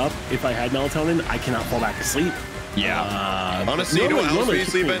wake up, if I had melatonin, I cannot fall back asleep. Yeah. Honestly, you know what helps me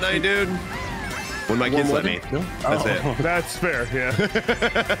sleep at night, dude? When my kids let me. That's it. That's fair, yeah.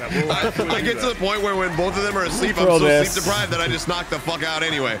 I get to the point where when both of them are asleep, I'm so sleep deprived that I just knock the fuck out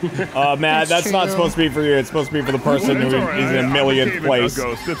anyway. Matt, that's not supposed to be for you. It's supposed to be for the person who is in a millionth place.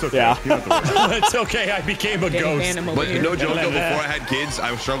 It's okay. Yeah. It's okay. I became a ghost. But no joke though, before I had kids,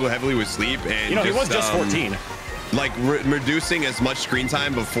 I struggled heavily with sleep, and he was just 14. Reducing as much screen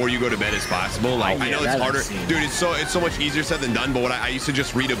time before you go to bed as possible. I know it's harder, dude. It's so much easier said than done. But what I used to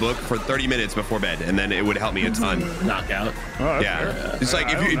just read a book for 30 minutes before bed, and then it would help me a ton. Knockout. Yeah, it's like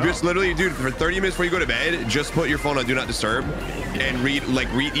if you just literally, dude, for 30 minutes before you go to bed, just put your phone on do not disturb, and read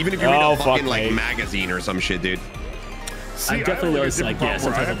even if you read a fucking magazine or some shit, dude. See, I definitely noticed I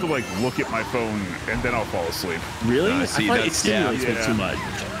have to look at my phone and then I'll fall asleep. Really? I find it stimulates me too much.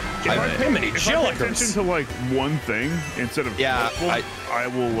 If I pay attention to one thing instead of multiple, I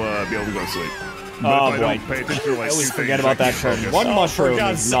will be able to go to sleep. But if I don't pay attention to I always two forget things, about that term. One mushroom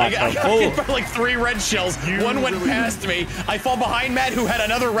is not I got hit by 3 red shells. One went past me. I fall behind Matt, who had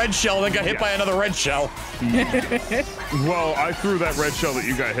another red shell, and then got hit by another red shell. Well, I threw that red shell that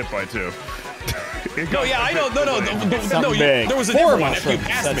you got hit by too. No, yeah, I know. No. There was a different one. If you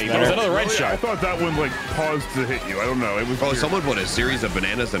passed me, there was another red shell. I thought that one paused to hit you. I don't know. It was. Oh, someone put a series of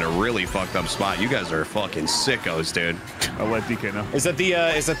bananas in a really fucked up spot. You guys are fucking sickos, dude. I'll let DK know. Is that the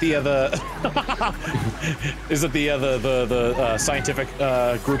scientific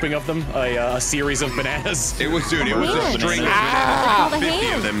grouping of them? A series of bananas. It was, dude. It was a string of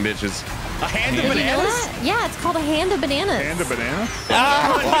 50 of them bitches. A hand of bananas? Yeah, it's called a hand of bananas. Hand of bananas?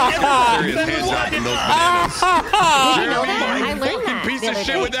 Hands dropping those bananas. Did you know that? I learned that. Piece of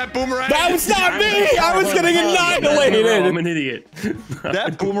shit with that boomerang. That was not me! I was getting annihilated! I'm an idiot.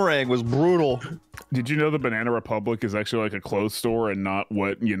 That boomerang was brutal. Did you know the Banana Republic is actually a clothes store and not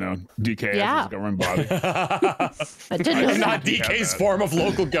what, DK has as government body? I didn't know not DK's form of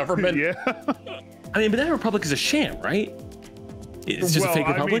local government. Yeah. I mean, Banana Republic is a sham, right? It's just a fake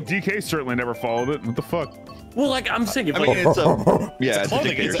republic. I mean, DK certainly never followed it. What the fuck? Well, I'm saying if it's a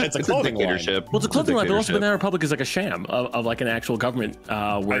it's a clothing dictatorship. Well, it's a clothing line, but also Banana Republic is a sham of an actual government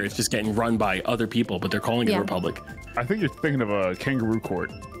where it's just getting run by other people, but they're calling it a republic. I think you're thinking of a kangaroo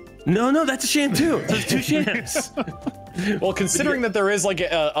court. No, that's a sham too. There's 2 shams. Well, considering that there is a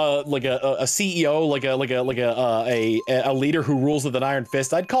CEO, a leader who rules with an iron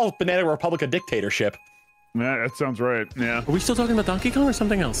fist, I'd call Banana Republic a dictatorship. Yeah, that sounds right. Yeah. Are we still talking about Donkey Kong or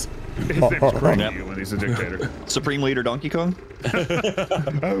something else? His name's Cranky when he's a dictator. Supreme Leader Donkey Kong?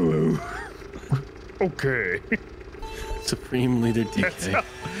 Oh. Okay. Supreme Leader DK.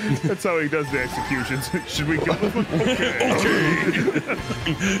 That's how he does the executions. Should we kill him? Okay.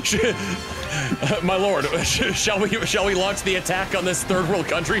 My lord, shall we launch the attack on this third world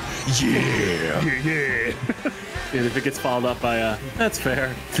country? Yeah. And if it gets followed up by that's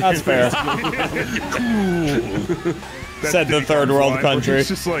fair. That's fair. Said the third world country. It's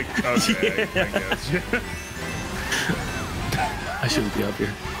just okay, I guess. I shouldn't be up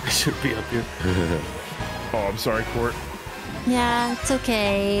here. Oh, I'm sorry, Court. Yeah, it's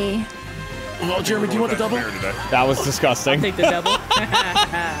okay. Well, Jeremy, do you want the double? That was disgusting. Take the double.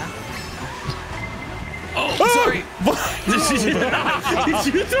 Sorry.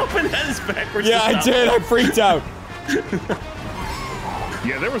 Did you throw bananas backwards? Yeah, I did. I freaked out.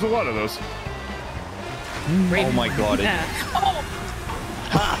 Yeah, there was a lot of those. Oh my god.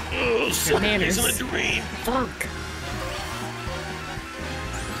 Bananas. Fuck.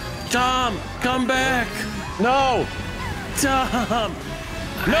 Tom, come back. No. Tom.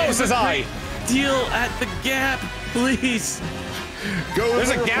 No, says I. Deal at the gap, please.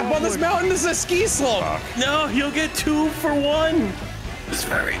 There's a gap on this mountain. This is a ski slope. No, you'll get 2 for 1. It's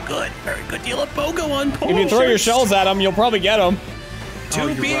very good deal of BOGO on polo If you throw your shirts. shells at them, you'll probably get them.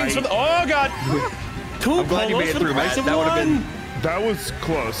 2 beams for the. Oh god. 2 polos for the price of 1. That was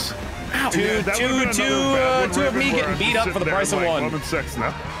close. Ow. Two of me getting beat up for the price of 1. Love and sex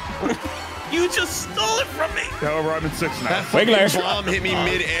now. You just stole it from me. However, I'm in 6 now. That fucking bomb hit me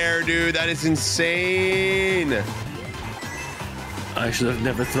mid-air, dude. That is insane. I should have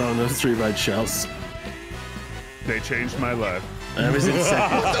never thrown those 3 red shells. They changed my life. I was in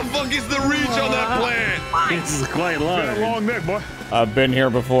second. What the fuck is the reach on that plant? This is quite long. Got a long neck, boy. I've been here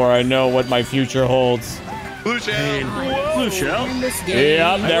before. I know what my future holds. Blue shell. Blue shell.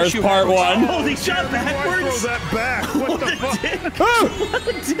 Yeah, there's part 1. Holy shot Why backwards. throw that back? What the fuck? What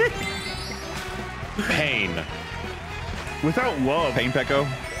the dick? Pain. Without love. Pain Pecco.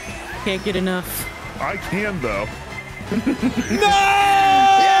 Can't get enough. I can, though.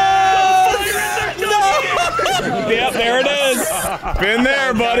 Yep, there it is. Been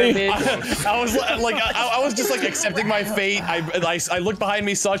there, buddy. I was like, I was just like accepting my fate. I looked behind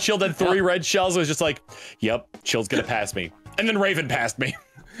me, saw Chill, then 3 red shells. I was just like, yep, Chill's gonna pass me. And then Raven passed me.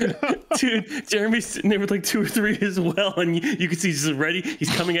 Dude, Jeremy's sitting there with like 2 or 3 as well, and you can see he's just ready.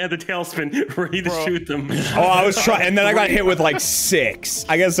 He's coming out of the tailspin, ready to shoot them. Oh, I was trying, and then I got hit with like 6.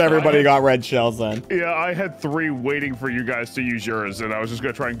 I guess everybody got red shells then. Yeah, I had 3 waiting for you guys to use yours, and I was just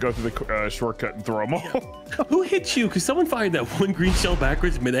gonna try and go through the shortcut and throw them all. Who hit you? Because someone fired that 1 green shell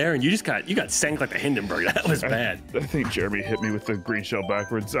backwards midair, and you got sank like a Hindenburg. That was bad. I think Jeremy hit me with the green shell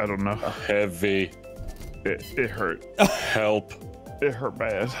backwards. I don't know. Heavy. It hurt. Help. It hurt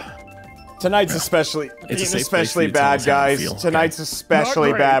bad. Tonight's especially place bad, for you to tell us how you guys. feel. Tonight's especially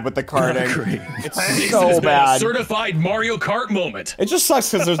Not great. bad with the karting. Great. It's so bad. Certified Mario Kart moment. It just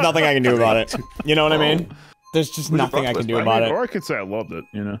sucks because there's nothing I can do about it. You know what I mean? There's just nothing I can do about it. Or I could say I loved it,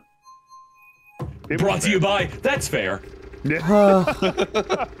 you know. Brought to you by That's Fair. Yeah. I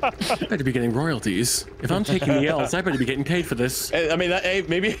better be getting royalties. If I'm taking the L's, I better be getting paid for this. I mean, hey,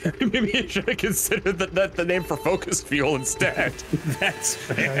 maybe I should have considered that the name for Focus Fuel instead. That's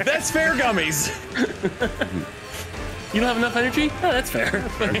fair. That's Fair gummies. You don't have enough energy? Oh, that's fair.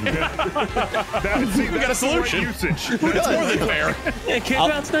 We got a solution. Usage. That's more than fair. Yeah, can't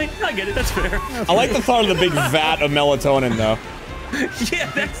go out tonight? I get it, that's fair. I like the thought of the big vat of melatonin, though. Yeah,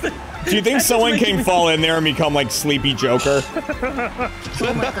 that's the... Do you think someone can fall in there and become like Sleepy Joker?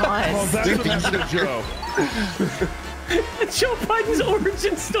 Oh my god. That's Joe. Joe Biden's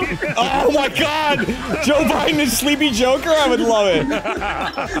origin story. Oh my god! Joe Biden is Sleepy Joker? I would love it.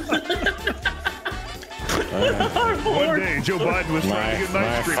 One day, Joe Biden was trying to get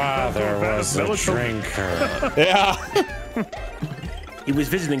nice cream. father was a drinker. Yeah. He was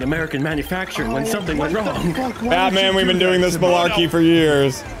visiting American manufacturing when something went wrong. Batman, we've been doing this malarkey for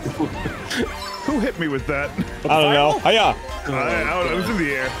years. Who hit me with that? I don't know. Oh, yeah. It was in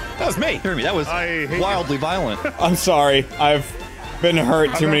the air. That was me. Jeremy, that was I hate wildly violent. I'm sorry. I've been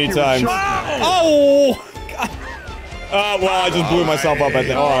hurt too many times. Oh! God. Well, I just blew myself up at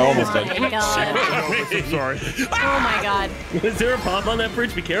the. Oh, I almost did. Oh my god. I'm sorry. Oh my god. Is there a bomb on that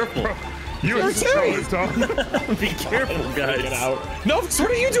bridge? Be careful. You were Tom. Be careful, guys. Get out. No, so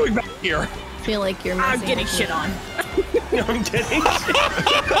what are you doing back here? I feel like you're I'm messing getting with shit me. on. I'm getting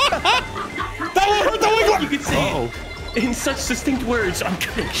That will hurt the wiggle! You can say it in such distinct words. I'm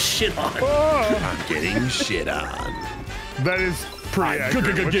getting shit on. I'm getting shit on. That is pretty accurate. Once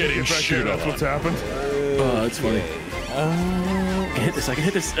you getting get back shit there, that's on. what's happened. Oh, that's funny. I can hit this. I can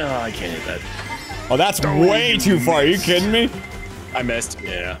hit this. Oh, I can't hit that. Oh, that's way too far. Are you kidding me? I missed.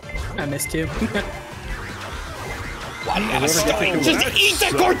 Yeah. I missed too. Just eat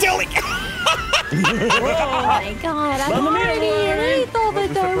the Cordelli! Oh my god, I'm already lethal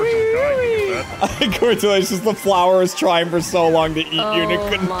with the Riri. Cordelli, it's just the flower is trying for so long to eat you and it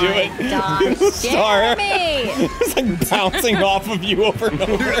couldn't do it. Gosh, Sorry. Jeremy. It's like bouncing off of you over and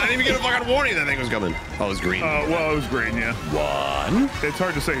over. Dude, I didn't even get a fucking warning that thing was coming. Oh, it was green. Well, it was green, yeah. One. It's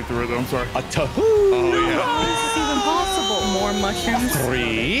hard to say through it, though. I'm sorry. A two. Oh, yeah. How is this even possible? More mushrooms.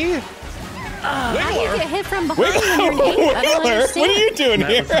 3. How do you get hit from behind Wait, when you're naked? I don't Wheeler, understand. what are you doing Matt,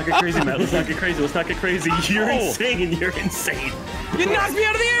 here? let's not get crazy, Matt. Let's not get crazy. Let's not get crazy. You're insane. You're insane. You knocked me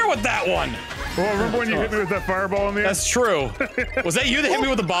out of the air with that one. Well, remember when you hit me with that fireball in the air? That's true. Was that you that hit me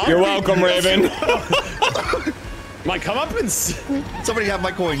with the bomb? You're welcome, Raven. My comeuppance. Somebody have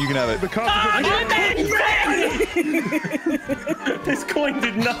my coin. You can have it. The consequences. This coin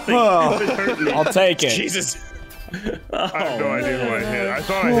did nothing. Oh, It hurt me. I'll take it. Jesus. I have no idea who I hit. I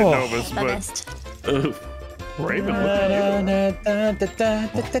thought I hit Novus, I but missed. Ooh. Raven, look at you.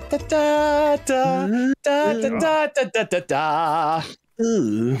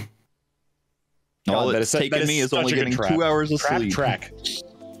 Ooh. All that it's is- taken that me is such only a good getting trap. 2 hours of sleep. Track.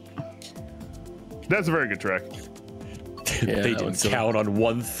 That's a very good track. Yeah, They that didn't was silly. count on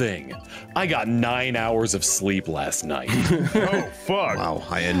one thing. I got 9 hours of sleep last night. Oh, fuck. Wow,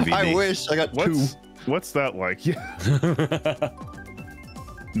 I envy I me. wish I got 2. What's that like? Yeah.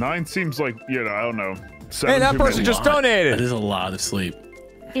 9 seems like, you know, I don't know. Hey, that person just donated. That is a lot of sleep.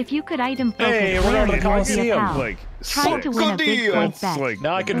 If you could item focus Hey, we're going to the Coliseum. Like, try to win a big gold bet. like,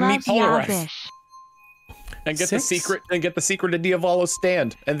 Now I can Loves meet Polarize Yavish. and get the secret to Diavolo's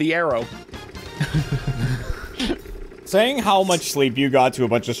stand and the arrow. Saying how much sleep you got to a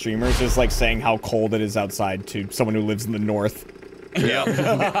bunch of streamers is like saying how cold it is outside to someone who lives in the north. Yeah.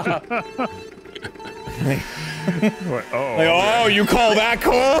 what? Oh, Like, oh, you call that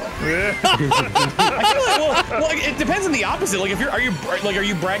cold? yeah. I feel like, well, it depends on the opposite. Like, are you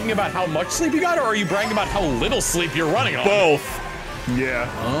bragging about how much sleep you got, or are you bragging about how little sleep you're running on? Both. Yeah.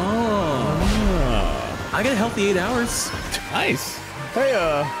 Oh. I got a healthy 8 hours. Nice. Hey,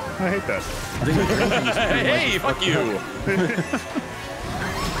 I hate that. Hey, fuck you.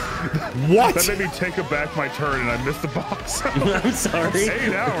 What? That made me take back my turn, and I missed the box. I'm sorry.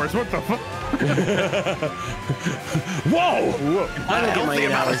 8 hours. What the fuck? Whoa! I don't get my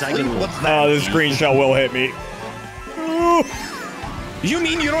 8 hours. I get Oh, this screenshot will hit me. You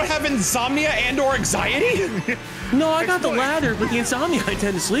mean you don't have insomnia and/or anxiety? No, I got the ladder, but the insomnia I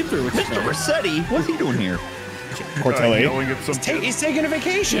tend to sleep through. Which is Mr. Rossetti, what's he doing here? Cortelli. Yelling at some He's taking a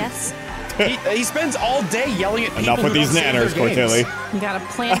vacation. Yes. He spends all day yelling at people. Enough with who these don't save nanners, their games. Cortelli. You got a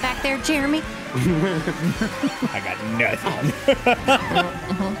plan back there, Jeremy? I got nothing.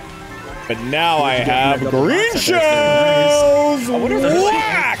 But now I have green shells!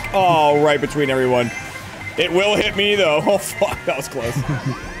 Whack! Oh, right between everyone. It will hit me, though. Oh, fuck. That was close.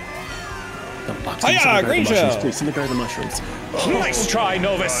 Hiya, green shell! Please, send the guy the mushrooms. Nice try,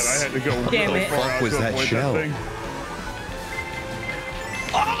 Novus. God, I had to go Damn real it. far Fuck out was to that avoid shell? thing.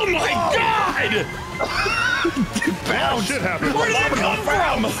 Oh my god! Oh, shit happened. Where did that come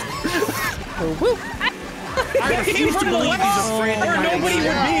from? I came from the left where nobody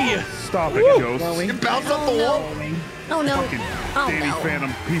would be. Stop it, Ghost. You bounced off the wall. Oh no. Fucking Oh Danny no.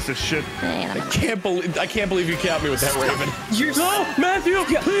 Phantom piece of shit. Man, I can't believe you capped me with that, Raven. No, Matthew,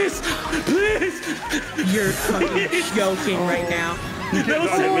 please, please. You're fucking joking right now.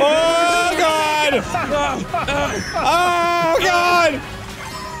 Oh, God! Oh, God!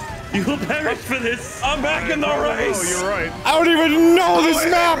 You will perish for this. I'm back in the race. Oh, you're right. I don't even know this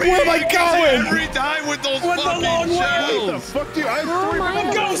map! Where am I going? Every time with those With the fucking long way. What the shells. fuck, dude? I have Oh 3 my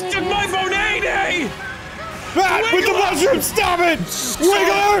bombs. Ghost took my Bonade! That with the mushroom! Stop it!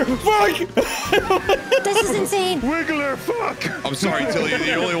 Wiggler! Fuck! this is insane. Wiggler, fuck! I'm sorry, Tilly. You're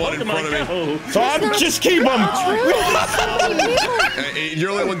the only one in front of me. So I'm just keep them. You're the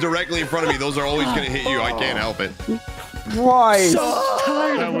only one directly in front of me. Those are always going to hit you. I can't help it. Right.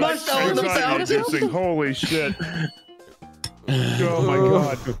 That was anxiety-inducing. Holy shit. Oh my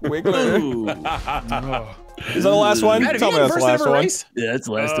god. Wiggler. Ooh. Is that the last one? Matt, have Tell you me gotten that's the last first ever one. race? Yeah, that's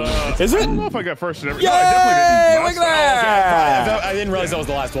the last one. Is I it? don't know if I got first in every. Yay! No, I definitely didn't. Look at that! I didn't realize that was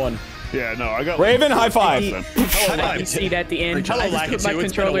the last one. Yeah, no, I got. Raven, high five. I can see it at the end. Hello, I just put my Lakitu,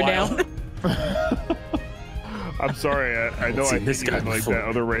 it's been a controller while. down. I'm sorry. I know I seen this hit you guy in, like before. that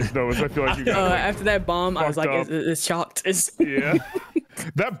other race. No, I feel like you got. Like, After that bomb, I was like, fucked up. it's shocked. It's yeah.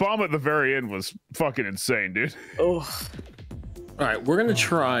 That bomb at the very end was fucking insane, dude. oh. All right, we're gonna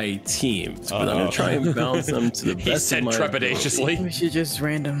try teams, but I'm gonna try and balance them to the He best said of my trepidatiously. We should just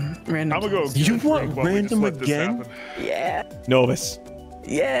random. I'm gonna go. You want while we just random let this again? happen. Yeah, Novus.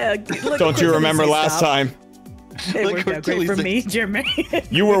 yeah. Look, Don't you remember last time? It Look worked what out great Tilly's for like- me, Jermaine.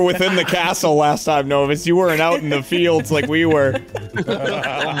 You were within the castle last time, Novus. You weren't out in the fields like we were.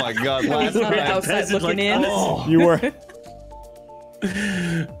 Oh my god, last On the time. outside looking like, in. oh. You were.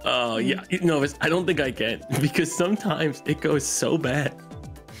 Oh yeah, no, I don't think I can because sometimes it goes so bad.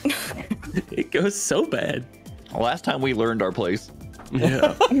 It goes so bad. Last time we learned our place.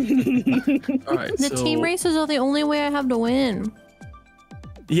 Yeah. All right. The team races are the only way I have to win.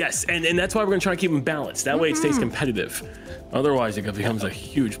 Yes, and that's why we're gonna try to keep them balanced. That way it stays competitive. Otherwise, it becomes a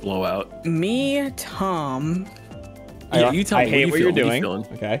huge blowout. Me, Tom. Yeah, you tell I me. hate what you're What are doing. you feeling?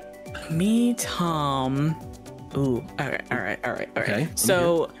 Okay. Me, Tom. Ooh. All right. Okay,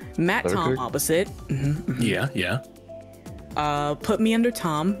 So Matt, Better Tom, pick. opposite. Yeah. Put me under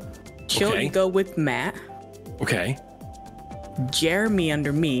Tom. Chill, Okay. you go with Matt. Okay. Jeremy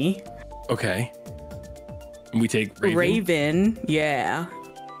under me. Okay. And we take Raven. Raven, yeah.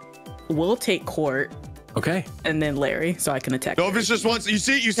 We'll take Court, Okay. and then Larry, so I can attack. Novus just wants. You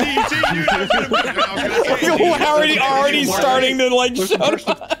see. You. already starting to like shut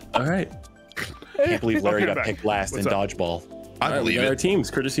up. All right. Can't believe Larry got back. picked last in What's up? dodgeball. I All right, we believe got our it. teams,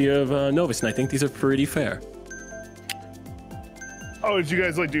 courtesy of Novus, and I think these are pretty fair. Oh, did you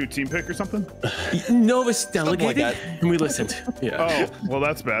guys like do a team pick or something? Novus delegated, that. and we listened. Yeah. Oh, well,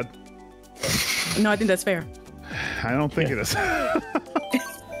 that's bad. No, I think that's fair. I don't think it is.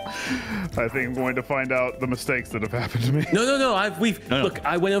 I think I'm going to find out the mistakes that have happened to me. No. Look,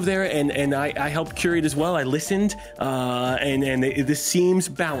 I went over there and I helped curate as well. I listened, and this seems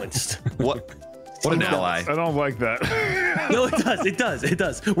balanced. What an ally. I don't like that. No, it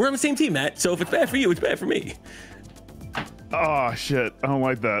does. We're on the same team, Matt. So if it's bad for you, it's bad for me. Oh shit, I don't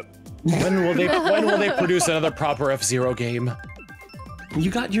like that. When will they produce another proper F-Zero game? You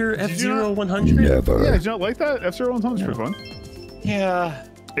got your F-Zero 100? Never. Yeah, did you not like that? F-Zero 100 is pretty fun. Yeah.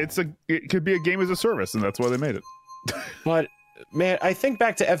 It could be a game as a service, and that's why they made it. But man, I think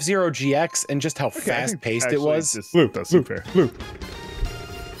back to F-Zero GX and just how fast-paced it was. That's fair. Blue.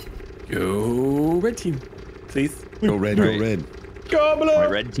 Go red team, please. Go red, go red. Go blue. My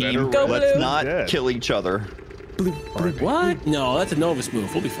red team, Go let's blue. not kill each other. Blue. What? No, that's a Novus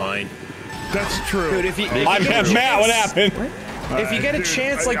move. We'll be fine. That's true. Dude, if you I'm Matt, what happened? If you get a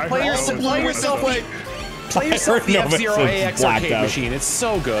chance, like play yourself heard the Novus F-Zero is AX blacked arcade out. machine. It's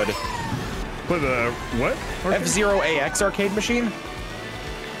so good. For the what? F-Zero AX arcade machine?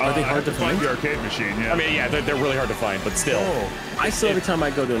 Are they hard to find? The arcade machine, yeah. I mean, yeah, they're really hard to find, but still. I still, every time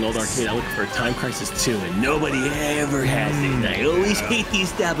I go to an old arcade, I look for Time Crisis 2, and nobody ever has it. And I always hate the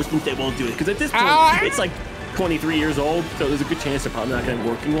establishments that won't do it, because at this point, it's like 23 years old, so there's a good chance they're probably not going to be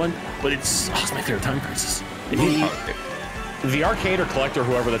working one. But it's my favorite Time Crisis. The arcade or collector,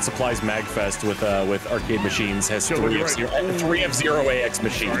 whoever that supplies MagFest with arcade machines, has three F-Zero AX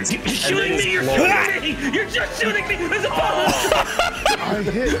machines. You're shooting me! You're shooting me! You're just shooting me! There's a bomb!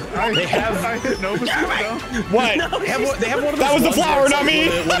 I hit Novus. What? No, they have one of those. That was the flower, not me.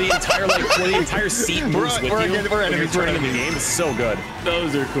 Where the entire seat moves with you. When you're turning in the game, it's so good.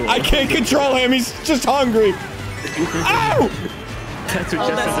 Those are cool. I can't control him. He's just hungry. Ow! That's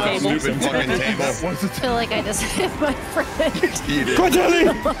what that's Stupid fucking table. I feel like I just hit my friend. Cortelli!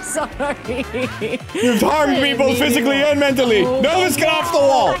 I'm sorry. You've harmed me both physically and mentally. Novus, get off the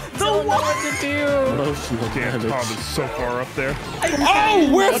wall! I don't know what to do. Emotional Damn, damage. Tom is so far up there. Oh,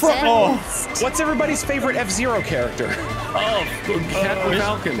 we're from. Oh. What's everybody's favorite F-Zero character? Oh, Captain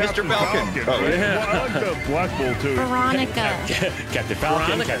Falcon. Mr. Falcon. Oh, yeah. Well, I like the Black Bull too. Veronica. Captain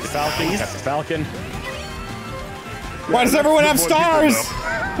Falcon. Captain Falcon. Captain Falcon. Why does everyone have stars?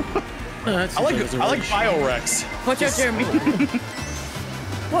 I like Biorex. Watch out, Jeremy.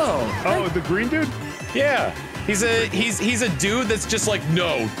 Whoa. Oh, the green dude? Yeah. He's a dude that's just like,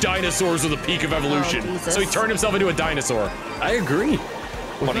 no, dinosaurs are the peak of evolution. Jesus. So he turned himself into a dinosaur. I agree.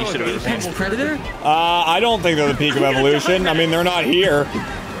 What he should have Apex Predator? I don't think they're the peak of evolution. I mean, they're not here.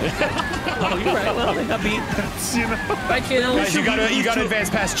 Oh, you're right. Well, they got beat. You know. I can't. Guys, you gotta advance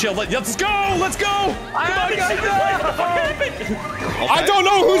past chill. Let's go! Let's go! I don't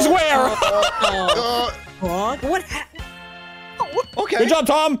know who's where. What? Okay. Good job,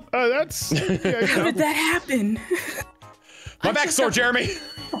 Tom. That's. Yeah, How did that happen? My back's sore, Jeremy.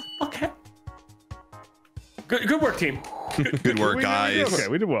 Okay. Good work, team. Good work, guys. Okay,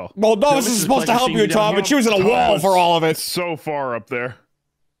 we did well. Well, Novus is supposed to help you, Tom, but she was in a wall for all of it. So far up there.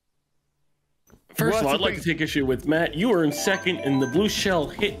 First of all, Well, I'd like to take issue with Matt. You were in second, and the blue shell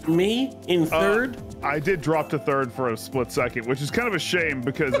hit me in third. I did drop to third for a split second, which is kind of a shame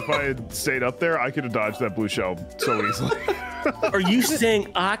because if I had stayed up there, I could have dodged that blue shell so easily. Are you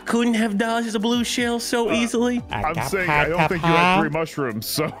saying I couldn't have dodged the blue shell so easily? I'm saying I don't think you had 3 mushrooms,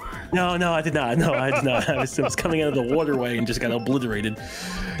 so. No, I did not. No, I did not. I was coming out of the waterway and just got obliterated.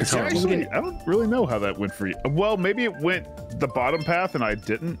 It's hard. Actually, I don't really know how that went for you. Well, maybe it went the bottom path and I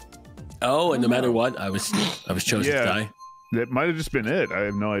didn't. Oh, and no matter what, I was chosen to die. That might have just been it. I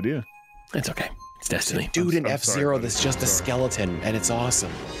have no idea. It's okay. It's destiny. Dude in I'm F-Zero sorry, that's just a skeleton, and it's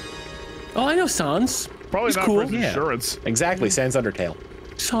awesome. Oh, I know Sans. Probably He's not cool. for his insurance. Exactly, Sans Undertale.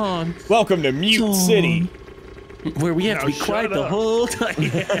 Sans. Welcome to Mute City. Where we have to be shut quiet the up. whole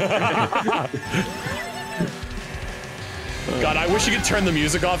time. God, I wish you could turn the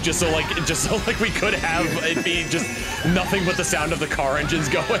music off just so like we could have it be just nothing but the sound of the car engines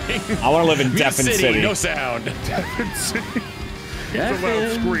going. I want to live in Deafin City. No sound. It's a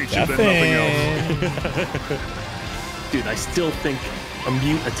loud screech and then nothing else. Dude, I still think a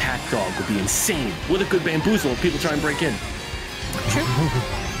mute attack dog would be insane. With a good bamboozle, people try and break in.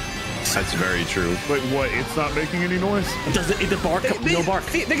 That's very true. But what? It's not making any noise? Does it? The bark? No bark.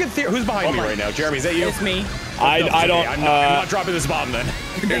 Who's behind me right now? Jeremy, is that you? It's me. I don't. I'm not dropping this bomb then.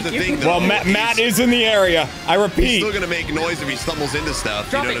 Here's the thing, though. Well, Matt is in the area. I He's repeat. still gonna make noise if he stumbles into stuff.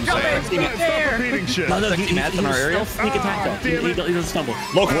 Drop you know it, what I'm saying? drop it. Stop repeating shit. No, Matt's in our area? Sneak attack dog. He doesn't stumble.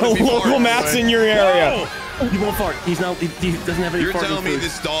 Local Matt's in your area. He won't fart. He doesn't have any. You're telling me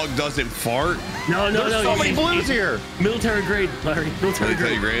this dog doesn't fart? No. There's so many blues here. Military grade, Larry. Military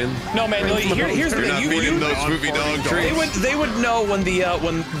grade. No, man. Here's the thing. You those swoopy dog treats. They would know when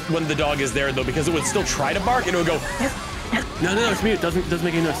the dog is there though, because it would still try to bark and it would go. No, it's mute. It doesn't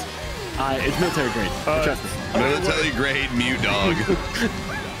make any noise. It's military grade. Trust me. Military grade mute dog.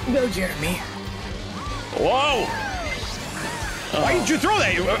 Go, Jeremy. Whoa! Why did you throw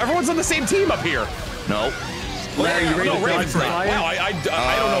that? Everyone's on the same team up here. No. Larry, you ready to Raven's not. Wow, I don't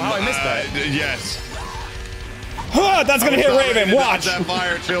know how I missed that. Yes. Huh, that's gonna hit Raven. Watch. That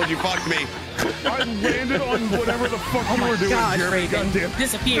fire chilled. You fucked me. I landed on whatever the fuck you were doing, Jeremy. Goddamn.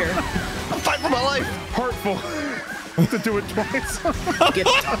 Disappear. I'm fighting for my life. Hurtful. To do it twice.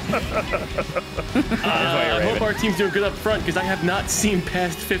 I hope our team's doing good up front because I have not seen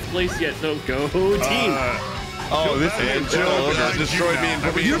past 5th place yet. So go team. Oh, this is Joe destroyed me and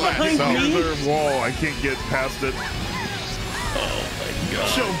put me You're in last. behind me. Another wall. I can't get past it. Oh my god.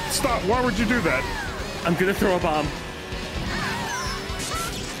 Joe, stop. Why would you do that? I'm gonna throw a bomb.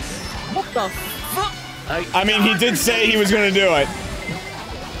 What the fuck? I mean, he did say he was gonna do it.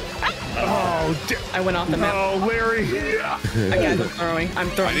 Oh, I went off the map. Oh, Larry. I'm throwing. I'm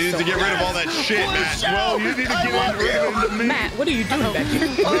throwing. I needed to get rid of all that shit, Matt. Well, you need to get rid of me. Matt, what are you doing back here?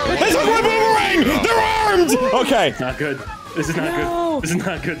 It's a boomerang! They're armed! Okay. Not good. This is not No. good. This is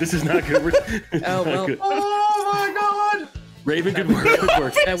not good. This is not good. Oh, well. Good. Oh my god. Raven, good work. Good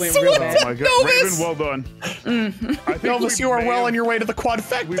work. That went real bad. Oh my god, Raven, well done. I think Novus, you are well on your way to the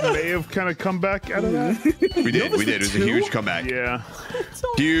quadfecta. We may have kind of come back out of that. We did. It was a huge comeback. Yeah.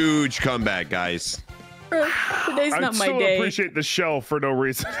 Huge comeback, guys. Today's I not my still day. appreciate the shell for no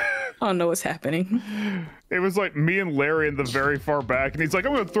reason. I don't know what's happening. It was like me and Larry in the very far back, and he's like,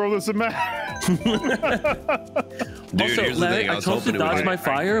 I'm going to throw this at Matt. Dude, Also, here's the Larry, thing. I told you to dodge my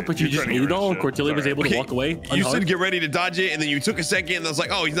fire, but you just ate it all, and Cordelia was able to walk away. You said get ready to dodge it, and then you took a second, and I was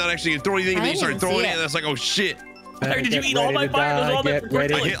like, oh, he's not actually going to throw anything, and then you started throwing it, and I was like, oh, shit. Larry, did you eat all my fire? It was all meant for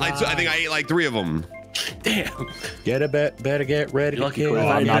Cordelia. I think I ate like 3 of them. Damn. Better get ready to kill.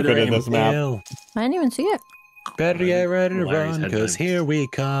 I'm not good at this map. I didn't even see it. Better get ready to Larry's run, head cause then. here we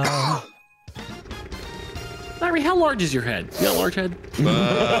come. Larry, how large is your head? You got a large head?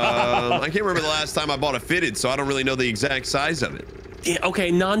 I can't remember the last time I bought a fitted, so I don't really know the exact size of it. Yeah, okay,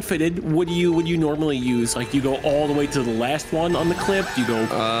 non-fitted. What do you normally use? Like, you go all the way to the last one on the clip? Do you go?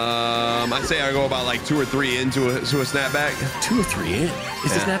 I'd say I go about like 2 or 3 into a snapback. 2 or 3 in?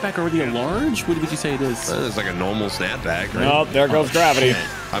 Is the snapback already a large? What would you say it is? It's like a normal snapback, right? Oh, there goes gravity.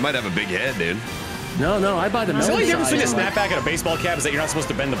 Shit. I might have a big head, dude. No, I buy the The melon only difference between a size. snapback and a baseball cap is that you're not supposed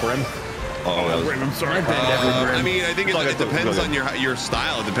to bend the brim. Oh, Raven, I'm sorry. I mean, I think it depends on your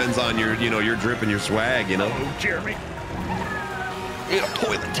style. It depends on your drip and your swag, you know. Oh, Jeremy. Eat a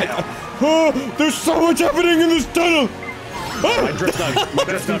toilet towel. Oh, there's so much happening in this tunnel. My drip's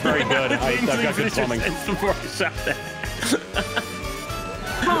not very good. I've got good plumbing. Before I shot that.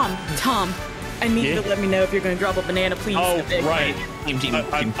 Tom, I need you to let me know if you're going to drop a banana, please. Oh, right. Team.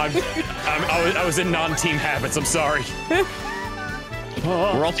 I was in non-team habits. I'm sorry.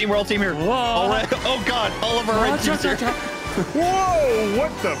 We're all team here. All right. Oh god, all of our red teams here. Whoa,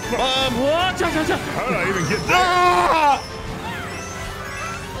 what the fuck? How did I even get there? Ah!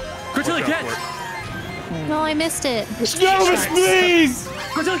 Cordelia, Watch out catch! for it. No, I missed it. Novus, please!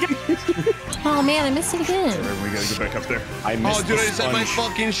 Cordelia, catch! Oh man, I missed it again. We gotta get back up there. I missed Oh, dude, I the just had my sponge.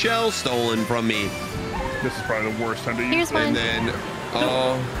 fucking shell stolen from me. This is probably the worst time to use Here's it. mine. And then,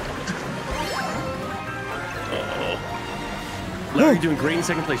 oh, Larry, you're doing great in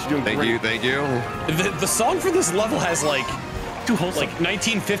second place. You're doing thank great. you, thank you. The song for this level has like Too wholesome.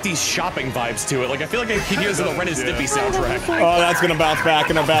 1950s shopping vibes to it. Like I feel like I keep using the Ren and Stimpy soundtrack. Oh, that's gonna bounce back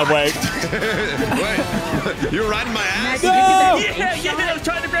in a bad way. Wait, you're riding my ass? No! Yeah, I was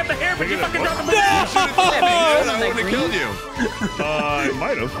trying to grab the hair, but you fucking dropped the I wouldn't have killed you. I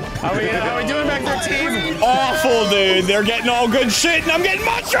might have. How are we doing back there, team? Awful, dude. They're getting all good shit, and I'm getting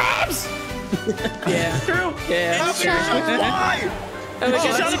mushrooms. Yeah. True. Yeah. Why?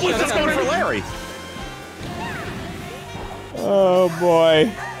 Let's go for Larry. Oh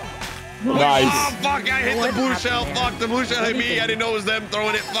boy. Nice. Oh, fuck, I hit the blue shell. Fuck, the blue shell hit me. I didn't know it was them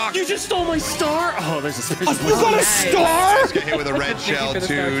throwing it. Fuck. You just stole my star. Oh, there's a You got a star? Just got hit with a red shell,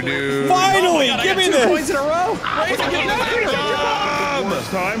 too, dude. Finally, give me this. Points in a row. Last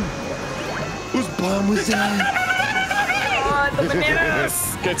time. Whose bomb was that? The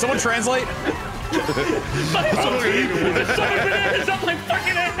bananas. Can someone translate? bananas up my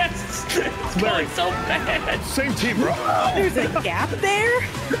fucking ass. It's going so bad. Same team, bro. There's a gap there?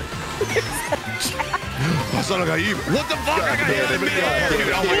 son of a Eve. What the fuck? I got hit in the middle.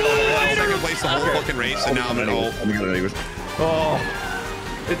 Dude, oh my god. Second place the whole fucking race, and now I'm in hole. Oh,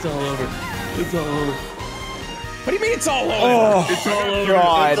 it's all over. It's all over. What do you mean it's all over? Oh, it's all over.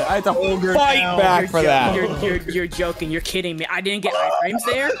 God, I had to fight back for that. You're joking. You're kidding me. I didn't get iframes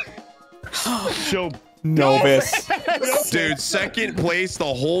there. Show Novus. Dude, second place the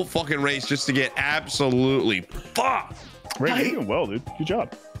whole fucking race just to get absolutely fucked. Ray, you're doing well, dude. Good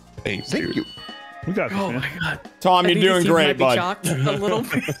job. Thanks, dude. you. We got this, Oh man. my god. Tom, you're doing great, bud. A little.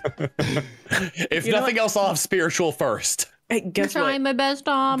 If nothing else, I'll have spiritual first. Hey, guess what? Trying my best,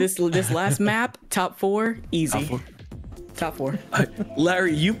 Tom. This last map, top 4, easy. Top 4.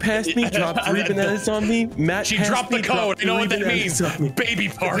 Larry, you passed me, dropped 3 bananas on me. Matt, She dropped the code. You know what that means? Baby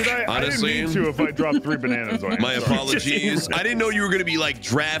park. Honestly, I didn't mean to if I dropped 3 bananas on you. my apologies. I didn't know you were going to be like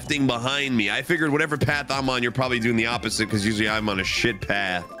drafting behind me. I figured whatever path I'm on, you're probably doing the opposite because usually I'm on a shit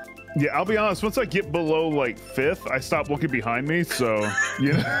path. Yeah, I'll be honest. Once I get below like 5th, I stop looking behind me. So,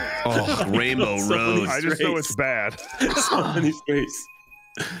 you know. Oh, Rainbow Road. I just know it's bad. So many space.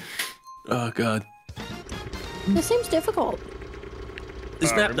 Oh god. This seems difficult.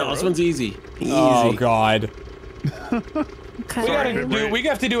 This map, no, this one's easy. Easy. Oh, God. Okay. We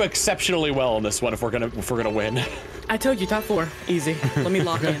have to do exceptionally well on this one if we're gonna win. I told you, top 4, easy. Let me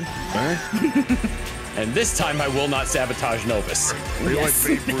lock in. And this time I will not sabotage Novus. Are you like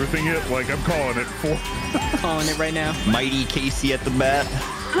Babe Ruthing it? Like I'm calling it 4. Calling it right now. Mighty Casey at the bat.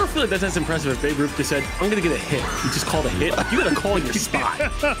 I don't feel like that's as impressive if Babe Ruth just said, I'm gonna get a hit. You just called a hit. You gotta call your spot.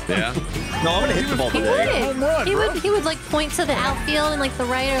 Yeah. No, I'm gonna hit the ball today. He would like point to the outfield and like the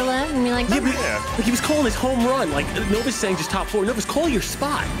right or left and be like, But he was calling his home run. Like Novus saying just top 4. Novus, call your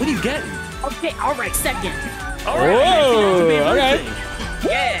spot. What are you getting? Okay, all right, second. All right. Whoa, okay.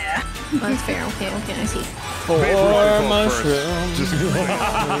 Yeah. That's fair. Okay, I see. 4 mushrooms. Just Ooh,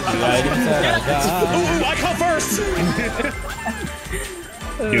 I come first.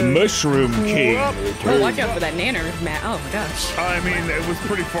 You mushroom king. Oh, watch out for that nanner, Matt. Oh my gosh. I mean, it was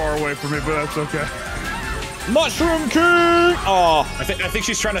pretty far away from me, but that's okay. Mushroom king. Oh, I think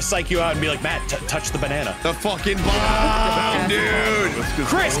she's trying to psych you out and be like, Matt, touch the banana. The fucking bomb, dude.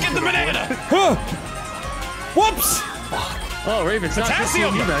 Chris, get the banana. Whoops. Oh, Raven, it's not just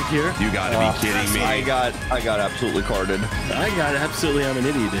you back here. You gotta be kidding me. I got absolutely carded. I got absolutely. I'm an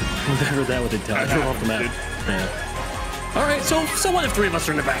idiot. Whatever that would entail. I threw off the map. Yeah. All right, so what if 3 of us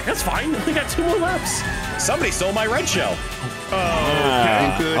are in the back? That's fine. We got 2 more laps. Somebody stole my red shell.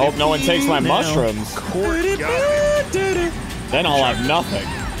 I hope no one takes my mushrooms. Then I'll have nothing.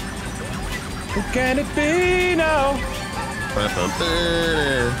 Who can it be now?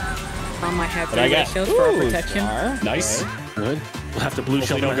 I might have But I 3 red got shells for our protection. star. Nice. Good. We'll have to blue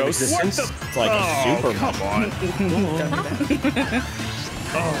shell no no ghosts. existence. It's like a super Come on.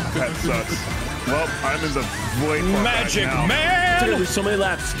 Oh, that sucks. Well, I'm in the way far Magic back now. man. Dude, there's so many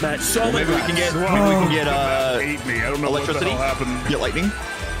laps, Matt. So Maybe many we laps. can get Ate me. I don't know electricity. what the hell happened. Get lightning.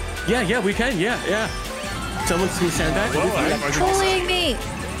 Yeah, we can. Yeah. Someone's gonna stand back. Bullying me.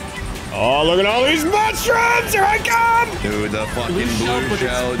 Oh, look at all these mushrooms! Here I come! Dude, the fucking Blue shell, blue but it's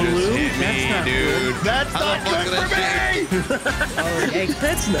shell just blue? hit That's me, not dude. That's How not the fuck good did for that me.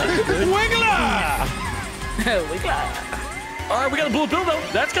 That's not good. Wiggler! All right, we got a blue bill though.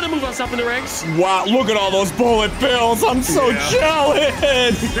 That's gonna move us up in the ranks. Wow, look at all those bullet bills. I'm so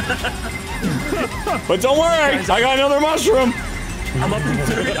jealous. But don't worry, I got another mushroom. I'm up in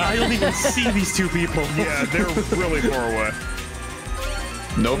 3rd. I don't even see these 2 people. Yeah, they're really far away.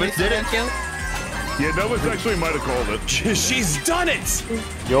 Novus did it. Yeah, Novus actually might have called it. She's done it.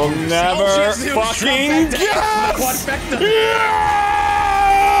 You'll never fucking guess.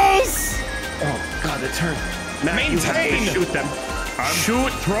 Yes! Oh God, the turn. Maintain. Shoot them. I'm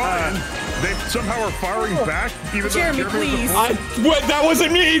trying. They somehow are firing back. Even Jeremy, though please. What? That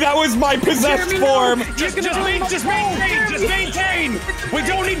wasn't me. That was my possessed Jeremy, no. form. Just maintain. Just maintain. We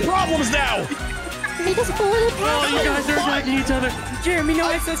don't need problems now. He just bullied it Oh, you guys are attacking each other. Jeremy, no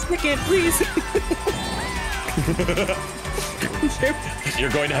excess chicken, please. You're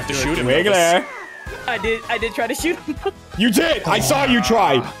going to have to shoot him. Wiggler. I did try to shoot him. You did. I saw you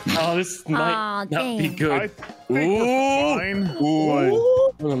try. Oh, this might not be I good. think we're fine. I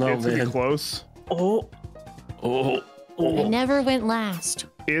don't know, It's gonna be man. close. I never went last.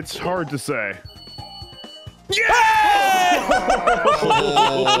 It's hard to say.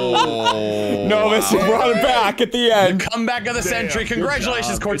 Novus, you brought it back at the end. Comeback of the century.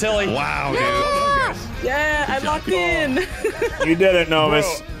 Congratulations, Cortilli. Wow, dude. Yeah, I locked in. You did it,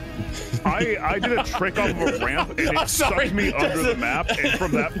 Novus. Bro, I did a trick off of a ramp and it sucked me under the map, and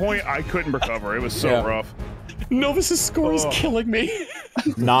from that point I couldn't recover. It was so rough. Novus's score is killing me.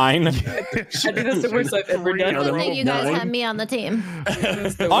 9. I think that's the worst I've ever done. Good thing you guys have me on the team.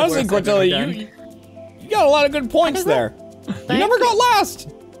 Honestly, Cordelia, you got a lot of good points there. You never got last.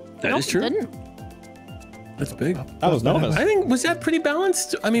 That is true. Didn't. That's big. That was Novus. I think, was that pretty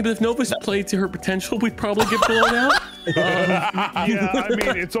balanced? I mean, but if Novus played to her potential, we'd probably get blown out. Yeah, I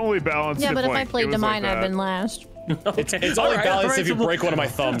mean, it's only balanced. Yeah, but if like, I played it to was mine, like I've that. been last. It's only balanced if you break one of my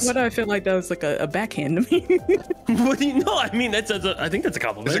thumbs. What do I feel like that was like a backhand to me? What do you know? I mean, I think that's a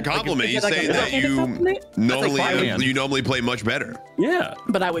compliment. It's a compliment. Is He's it like a saying that backhanded you compliment? normally play much better. Yeah.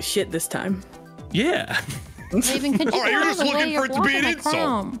 But I was shit this time. Yeah. Even could you All right, you're go just the way looking you're for it to be an blocking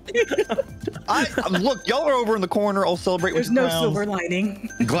my insult. crown? Look, y'all are over in the corner. I'll celebrate There's with no the crowns. silver lining.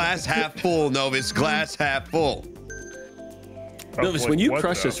 Glass half full, Novus. Glass half full. Novus, when you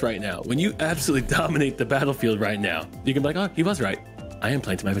crush us right now, when you absolutely dominate the battlefield right now, you can be like, oh, he was right. I am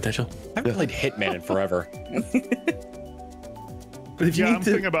playing to my potential. I haven't played Hitman in forever. But if you Yeah, need I'm to...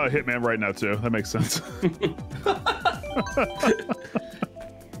 thinking about Hitman right now too. That makes sense.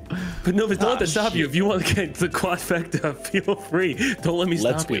 But Novus, don't let that stop you. If you want to get the quadfecta, feel free. Don't let me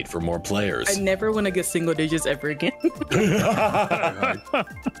stop Let's wait for more players. I never want to get single digits ever again.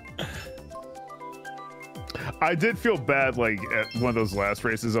 I did feel bad, like at one of those last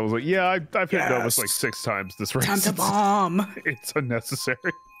races. I was like, "Yeah, I've hit Novus like 6 times this race. Time to bomb. It's unnecessary."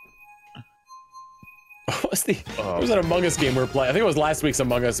 What's the? What was that Among Us game we were playing? I think it was last week's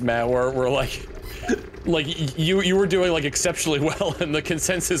Among Us, Matt. Where we're like you were doing like exceptionally well, and the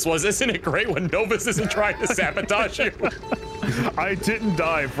consensus was, isn't it great when Novus isn't trying to sabotage you? I didn't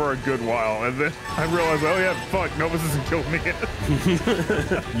die for a good while, and then I realized, oh yeah, fuck, Novus isn't killing me yet.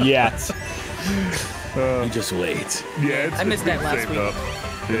 Yes. You just wait. Yeah, it's, I missed that last week.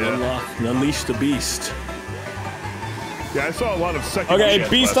 Yeah. Unlock and unleash the beast. Yeah, I saw a lot of second. Okay, shit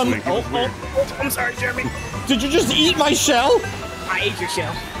beast last on. week. It was weird. I'm sorry, Jeremy. Did you just eat my shell? I ate your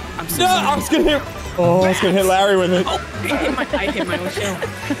shell. I'm so No, sorry. I was gonna hit. Oh, I was gonna hit Larry with it. I hit my own shell.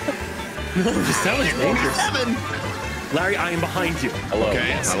 Novus, that was dangerous. Larry, I am behind you. Hello. Okay,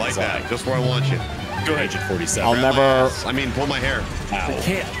 yes, I like that's that. Just where I want you. Go ahead, Agent 47. I'll Grab my never. ass. I mean, pull my hair. I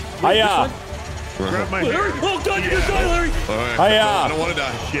can't. Hiya! Grab my Larry, hair. oh god, you're gonna die, Larry. All right. Hiya. I don't want to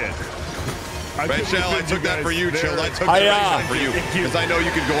die. Shit. I Red couldn't Shell, I defend took that guys for you, there. Chill. I took Hiya. that for you because I know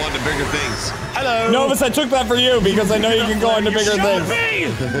you could go on to bigger things. Hello. Novus, I took that for you because I know you can go into bigger things.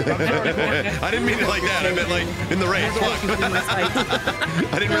 I didn't mean it like that. I meant like in the race. Look.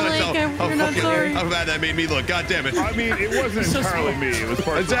 I didn't realize how bad that made me look. God damn it. I mean, it wasn't entirely me. It was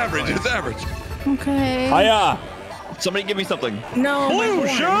part of It's average. It's average. Okay. Hiya! Somebody give me something. No. Blue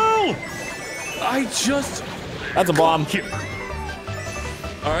shell. I just. That's a bomb.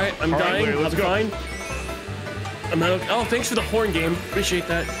 All right, I'm All right, dying. Larry, let's I'm go. fine. I'm not okay. Oh, thanks for the horn game. Appreciate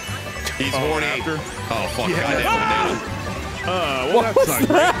that. He's horny. after? Oh, fuck. Yeah. Goddamn. Well, that's not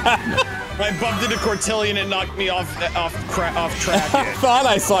great. I bumped into Cortillion and it knocked me off track. I thought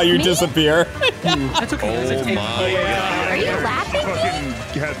I saw you disappear. That's okay. Oh, my God. Are you laughing?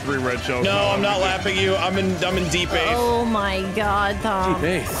 Fucking had 3 red shells. No, I'm not laughing you. I'm in deep eighth. Oh my god, Tom.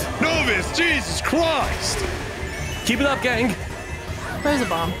 Faith. Novus, Jesus Christ. Keep it up, gang. There's a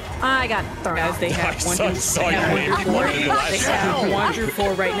bomb. I got thrown Guys, out. they have I saw you later. They have 1 through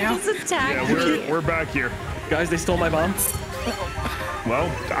 4 right now. He's attacked Yeah, me. we're back here. Guys, they stole my bomb. Well,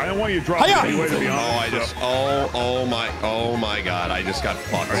 I don't want you to drop it Hiya. anyway, to be Oh, I honest. just, oh my God, I just got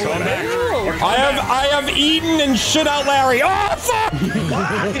fucked so bad. I have eaten and shit out Larry. Oh fuck!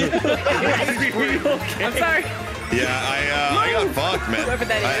 I'm sorry. Yeah, I got fucked, man. Whoever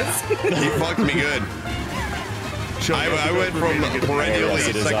that is. He fucked me good. I went from perennially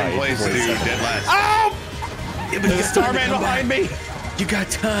second place to dead last. Ow! There's a Starman behind me. You got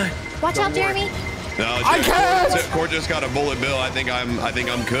time. Watch out, Jeremy. No, I can't! Court just got a bullet bill. I think I'm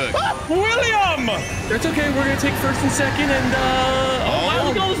cooked. William! That's okay. We're gonna take first and second, and oh wow,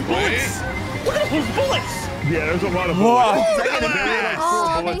 look at all those bullets! Look at those bullets! Yeah, there's a lot of Whoa. bullets. There were like 4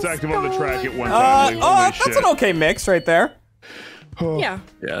 Oh, bullets they active on the stole track it. at one time. Like, holy That's shit. an okay mix right there. Yeah.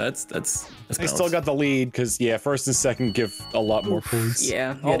 Yeah, that's. I still got the lead because yeah, first and second give a lot more points.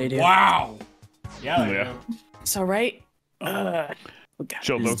 Yeah. Yeah, they do. Wow. Yeah. Yeah. It's all right.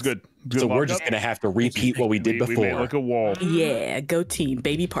 Chill, that was good. Good So we're lock just up. gonna have to repeat what we did We made before. like a wall. Yeah, go team.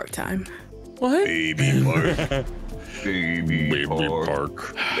 Baby part time. What? Baby park. Baby Baby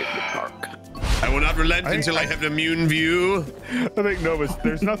park. Park. I will not relent until I have an immune view. I think Novus,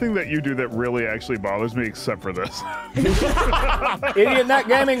 there's nothing that you do that really actually bothers me except for this. Idiot Net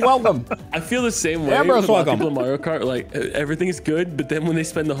Gaming, welcome. I feel the same way. Ambrose, with a lot of welcome. people in Mario Kart, like everything's good, but then when they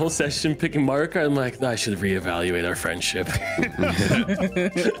spend the whole session picking Mario Kart, I'm like, I should reevaluate our friendship.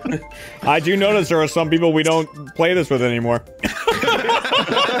 I do notice there are some people we don't play this with anymore.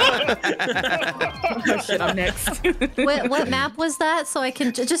 Oh, shit, I'm next. What map was that? So I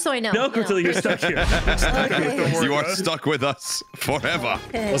can just so I know. No, Cordelia, you're stuck here. Okay. You are stuck with us forever.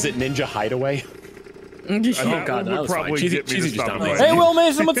 Okay. Was it Ninja Hideaway? Oh god, that would was probably fine. Cheesy, get me to Cheesy just stop dominated. playing. Hey, Will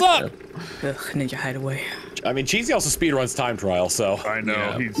Mason, what's up? Ugh, Ninja Hideaway. I mean, Cheesy also speedruns Time Trial, so. I know.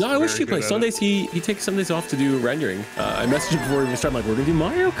 Yeah. He's No, I wish very he good plays at Sundays. He takes Sundays off to do rendering. I messaged him before we even started. I'm like, we're gonna do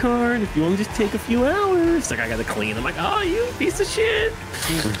Mario Kart. If you want to just take a few hours, like I gotta clean. I'm like, oh, you piece of shit.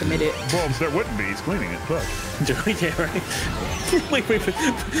 Commit it. Well, there wouldn't be. He's cleaning it. Fuck. Yeah, right. wait.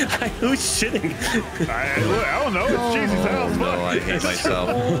 Who's shitting? I don't know. It's Cheesy's house. No, I hate myself.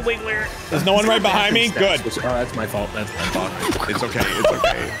 Oh, wait, where? There's no one right behind me? Good. Oh, that's my fault. That's my fault. It's okay. It's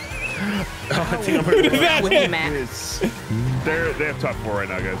okay. I think I'm Who did that With hit? Matt. They have top 4 right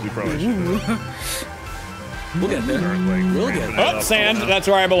now, guys. We probably should. We'll get there. We'll get there. Oh, sand. That's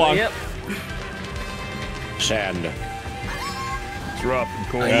where I belong. Yep. Sand. It's rough and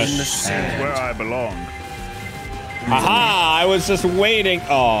cold. Yes. It's where I belong. Aha! I was just waiting.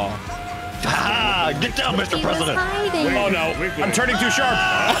 Oh. Ah, get down, Mr. He was President. hiding. Oh no, I'm turning too sharp.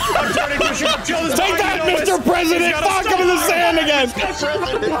 I'm turning too sharp. Kill this Take that, Novus. Mr. President! Fuck him in the sand again!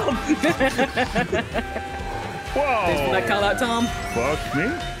 Whoa! Did I call out Tom? Fuck me?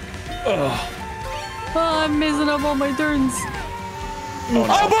 Oh, I'm messing up all my turns.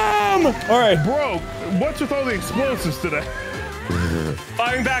 Oh, bomb! All right. Bro, what's with all the explosives today?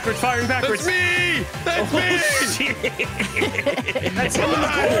 Firing backwards, firing backwards. That's me! That's me! That's in the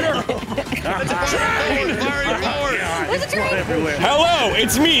corner. That's a train! Firing forward! Where's the train? Hello,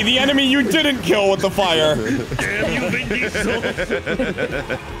 it's me, the enemy you didn't kill with the fire. Damn you, Vin Diesel!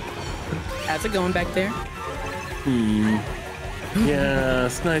 How's it going back there?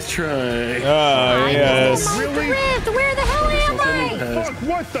 Yes, nice try. Oh, yes. I missed the rift. Where the hell am I? Fuck,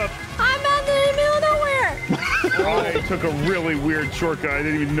 what the? I'm out in the middle of nowhere. I took a really weird shortcut. I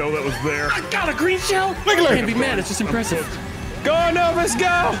didn't even know that was there. I got a green shell. Wiggler. I can't be mad. It's just impressive. Go, Novus, go!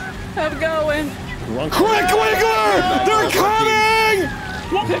 I'm going. Quick, Wiggler! They're coming!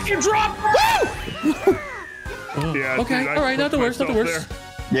 What if you drop? Yeah, Okay, dude, I all right, not the put worst, not the myself worst.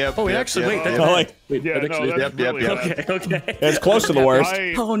 Yep. Oh, wait, yep, actually, yep, wait, that's yep. Oh, like, Wait, Yeah, that no, actually, that's really yep. bad. okay. it's close to the worst.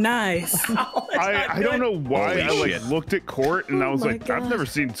 Oh, nice. I don't know why Holy I shit. looked at court and I was my like, I've God. never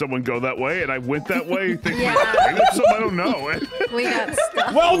seen someone go that way, and I went that way thinking Yeah. maybe it's something I don't know. We got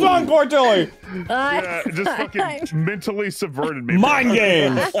stuck. Well done, Cortilli! Yeah, it just fucking mentally subverted me. Mind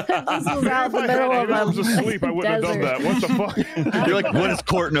games! This was out in If the I middle had of arms a asleep, I wouldn't have done desert. that. What the fuck? You're like, what does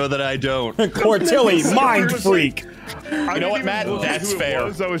Court know that I don't? Cortilli, mind freak! You know what, Matt? That's fair.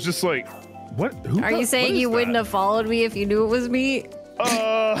 I was just like, what? Who Are you saying you wouldn't have followed me if you knew it was me?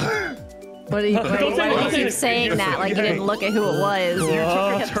 What are you, why do you keep saying that? Like you didn't look at who it was. You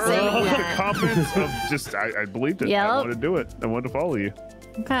kept saying with the that. confidence of just, I believed it. Yep. I wanted to do it. I wanted to follow you.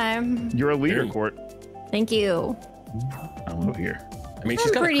 Okay. You're a leader, Court. Thank you. I'm over here. I mean, she's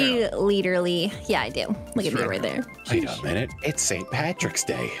I'm got pretty leaderly. Yeah, I do. Look at me right there. Wait a minute. It's St. Patrick's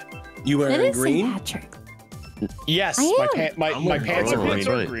Day. You It wearing is green? St. Patrick. Yes, I my, am. my pants are Oh, green. that's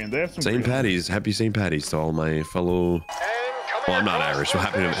right. Green. They have some St. green. Patty's. Happy St. Patty's to all my fellow. Well, I'm not Irish. So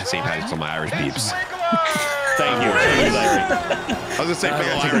happy to St. Patty's to all my Irish peeps. Thank you. Thank you, Larry. I was gonna say for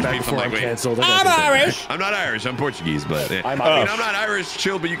Irish peeps. I'm like, wait. Canceled. I'm Irish! I'm not Irish. I'm Portuguese, but I'm I mean, Irish. I'm not Irish.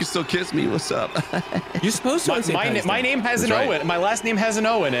 Chill, but you can still kiss me. What's up? You're supposed to. on St. Patty's My Day. name has an That's O right. in it. My last name has an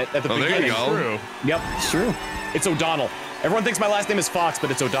O in it at the Oh, there beginning. you go. True. Yep, it's true. It's O'Donnell. Everyone thinks my last name is Fox, but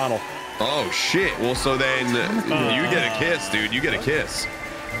it's O'Donnell. Oh shit. Well, so then you get a kiss, dude. You get a kiss.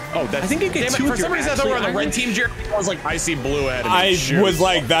 Oh, that's. I think you get damn it, two For if some you're reason, I thought we were on the actually red team, Jerry. I was like, I see blue ahead of me. I Shoot. was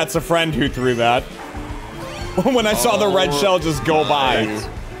like, that's a friend who threw that. When I saw the red shell just go by.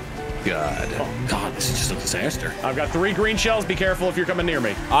 God. God, this is just a disaster. I've got 3 green shells. Be careful if you're coming near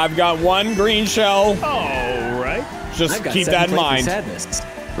me. I've got 1 green shell. All right. Just I've got keep 7 that in places mind. of sadness.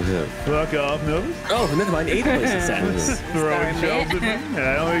 Fuck off, Novus. Oh, never mind. 8 places of sadness. Throwing shells at me. And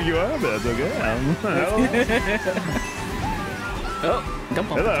I don't think you are, but that's okay. Oh, don't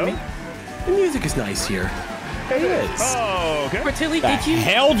bump Hello. into me. The music is nice here. It is. Oh, okay. Bertilli, The did you?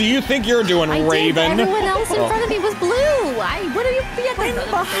 hell do you think you're doing, I did. Raven? Everyone else in front of me was blue. What are you behind?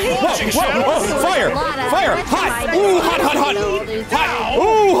 Whoa, fire! Fire! Hot! Ooh, hot, hot, hot! Hot!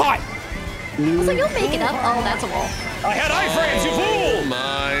 Ooh, hot! I was like, you'll make it up. Oh, that's a wall. I had iframes, you Oh fool!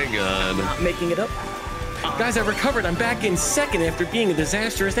 my god. Not making it up. Guys, I recovered. I'm back in second after being a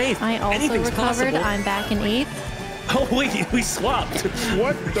disastrous 8th. I also Anything's recovered. possible. I'm back in 8th. Oh wait, we swapped.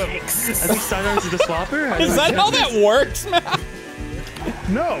 What the? I think Steinhart's the swapper. Is that how that works, man?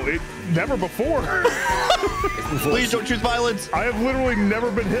 No, it never before. Please don't choose violence. I have literally never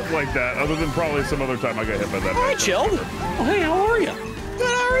been hit like that, other than probably some other time I got hit by that. All right, chill. Oh, hey, how are you? Good,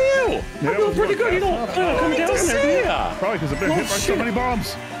 how are you? Yeah, I'm doing pretty good. You don't come down there. Probably because I've been hit by so many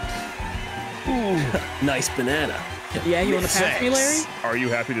bombs. Ooh, nice banana. Yeah, you want to pass me, Larry? Are you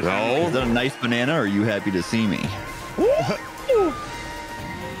happy to see me? Is that a nice banana, or are you happy to see me?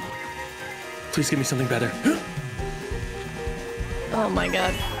 Please give me something better. Oh my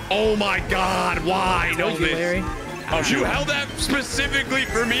god. Oh my god, why? No, Thank you, Larry. Oh, you held that specifically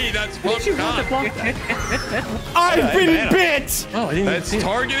for me. That's fucked up. I've been bit! Oh, I didn't even That's see it.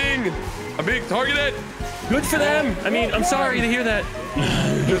 targeting. I'm being targeted. Good for them. I mean, I'm sorry to hear that.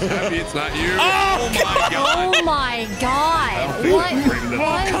 Just happy it's not you. Oh, my god. Oh my god. What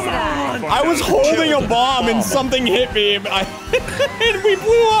was that? I was holding a bomb and something hit me and we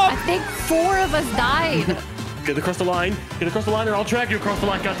blew I up. think 4 of us died. Get across the line. Get across the line or I'll drag you across the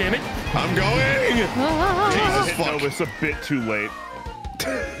line, goddammit. I'm going. Ah. Hit Novus a bit too late.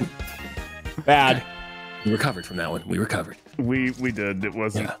 Bad. We recovered from that one. We recovered. We did. It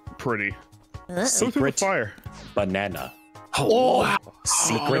wasn't pretty. Go through the Secret fire. banana. Oh, wow.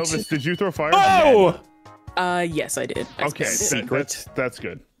 Secret. Novus, did you throw fire? Oh! Yes, I did. Okay, Secret. that's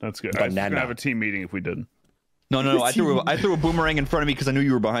good. That's good. I was Banana. gonna have a team meeting if we didn't. No. I threw a boomerang in front of me because I knew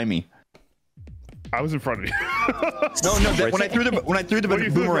you were behind me. I was in front of you. No. When I threw the Well,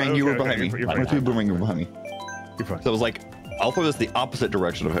 you threw boomerang, the- you were okay, behind me. you're When I threw the boomerang, you were behind me. You're fine. So I was like, I'll throw this the opposite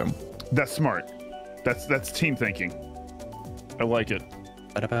direction of him. That's smart. That's team thinking. I like it.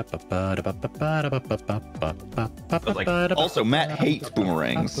 But like, also, Matt hates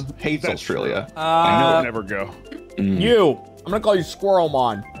boomerangs. Hates That's Australia. I know. would never go. You. I'm gonna call you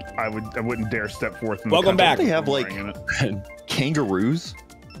Squirrelmon. I wouldn't dare step forth. In Welcome the back. country They have with a like boomerang in it. kangaroos.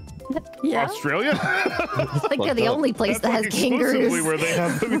 Yeah. Australia. It's like they're the only place that has That's like exclusively kangaroos. where they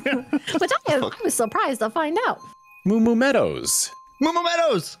have them. Which I was surprised to find out. Moo Moo Meadows. Moo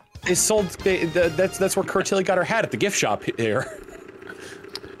Meadows. They sold. That's where Curtilly got her hat at the gift shop here.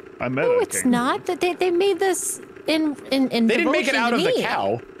 I met No, a it's kangaroo. not. That they made this in They didn't make it out of the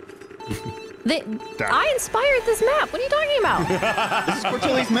cow. I inspired this map. What are you talking about? This is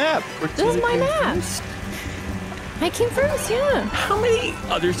Cortilli's map. This is my map. I came first, yeah. How many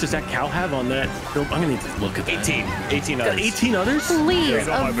others does that cow have on that? I'm gonna need to look at that. 18 Got others. 18 others? Please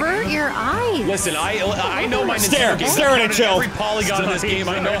avert your eyes. Listen, I know my Stare Nintendo game. at it, Chill. Every polygon in this game,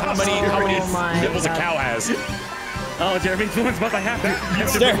 I know how many Oh my nipples a God. cow has. Oh, Jeremy, influenced, but I have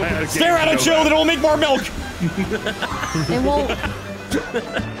to. Stare at it, Chill. It'll make more milk. It won't.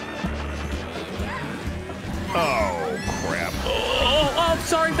 Oh crap! Oh,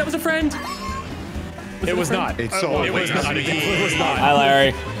 sorry, that was a friend. It was not. It's so It was not. It was not. Hi,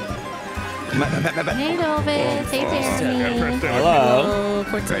 Larry. Hey, Novus. Hey, Jeremy. Hello.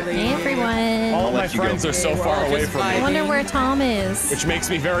 Hey, everyone. All my let you go. friends are so far away from I me, wonder where Tom is. which makes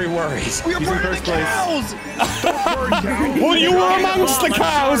me very worried. We are burning the cows. Well, you were amongst the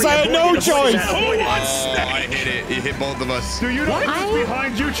cows. I had no choice. Oh, I hit it. It hit both of us. Do you know what's I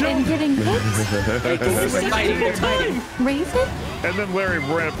behind you, Chill? am getting hit. Raven? And then Larry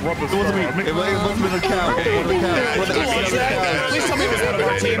ran up the It wasn't me. It wasn't the cow. It wasn't the cow. It wasn't the cow. Please tell me it was out of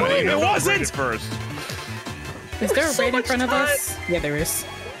our team. It wasn't. First. Is there a raid in front of us? Yeah, there is.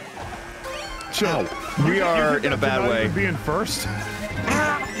 Chill. We are in a bad way. Being first.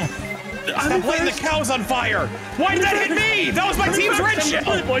 Stop lighting the cows on fire. Why did that hit me? That was my team's red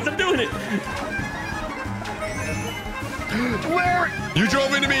shell. Boys, I'm doing it. Larry! You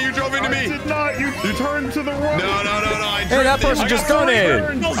drove into me. You drove into I me. did not. You turned to the right. No. I Hey, that person just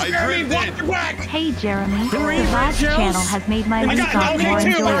donated. No, I Jeremy, drifted. walk your back. Hey Jeremy, the red VODs shells. channel has made my I week got off more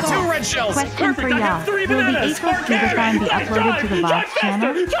okay too. There are 2 enjoyable. red shells. Question for Perfect, I y'all, have 3 will the bananas. April Supersign be uploaded to the VODs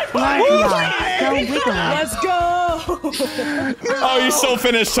channel? Love y'all, go wiggle it. Let's go! Oh, you still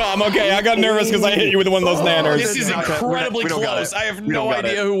finished, Tom. Okay, I got nervous because I hit you with one of those nanners. This is incredibly we don't got close. it. I have We don't no got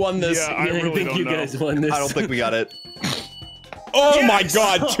idea it. who won this. Yeah, I really think don't you know. guys won this. I don't think we got it. Oh my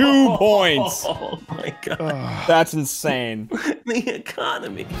God, 2 points. Oh my god. That's insane. The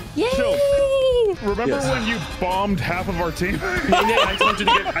economy. Yay! Remember when you bombed half of our team? I told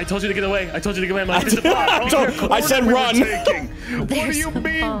you to get away. I told you to get away. I'm like, there's a bomb. I said run. What do you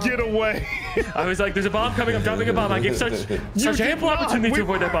mean, get away? I was like, there's a bomb coming. I'm dropping a bomb. I gave such ample opportunity to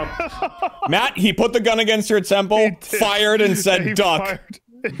avoid that bomb. Matt, he put the gun against your temple, fired, and said He duck. fired.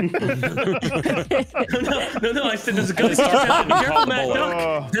 No, I said there's a gun. Careful, Matt,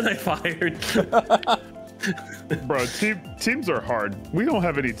 duck. Then I fired. Bro, teams are hard. We don't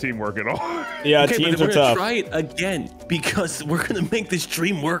have any teamwork at all. Yeah, okay, teams but are tough. Try it again because we're gonna make this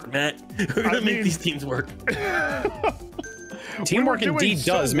dream work, Matt. We're gonna make these teams work. Teamwork indeed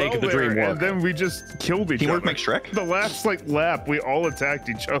does make the dream work. And then we just killed each other. Teamwork makes Shrek? The last lap, we all attacked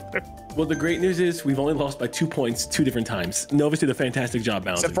each other. Well, the great news is we've only lost by 2 points 2 different times. Novus did a fantastic job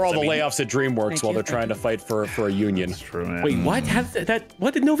balancing. Except for all the layoffs at DreamWorks while they're trying to fight for a union. That's true, man. Wait, what?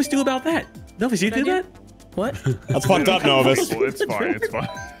 What did Novus do about that? Novus, you did that? What? That's fucked up, Novus. It's fine. It's fine.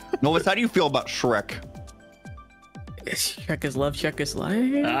 Novus, how do you feel about Shrek? Shrek is love, Shrek is life.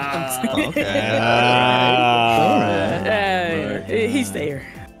 Okay. He's there.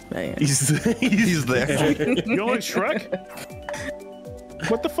 He's there. You don't like Shrek?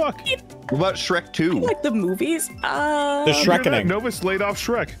 What the fuck? What about Shrek 2? I like the movies. The Shrekening. Novus laid off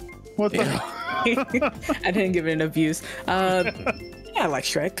Shrek. What the hell? I didn't give it an abuse. Yeah, I like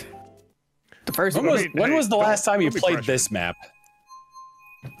Shrek. The first one. When was the last time you played this map?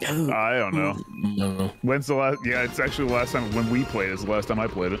 I don't know. No. When's the last? Yeah, it's actually the last time when we played. It's the last time I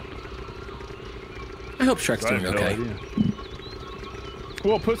played it. I hope Shrek's doing okay.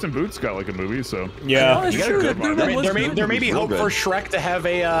 Well, Puss in Boots got like a movie, so yeah. There may be hope for Shrek to have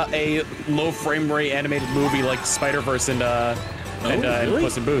a low frame rate animated movie like Spider-Verse and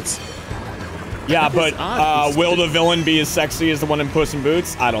Puss in Boots. Yeah, but will the villain be as sexy as the one in Puss in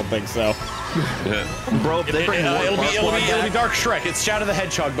Boots? I don't think so. Yeah. Bro, if they bring it'll be Dark Shrek. It's Shadow the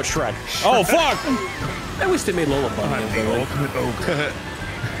Hedgehog, but Shrek. Oh fuck! I wish they made Lola Bunny. the ultimate oak.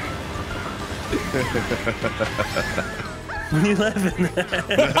 What are you laughing at?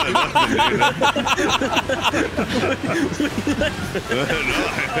 I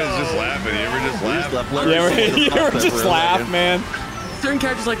was just laughing. You ever just laugh? Yeah, you ever just laugh, man. Certain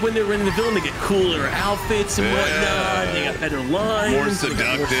characters, like when they're in the villain, they get cooler outfits and whatnot. They got better lines. More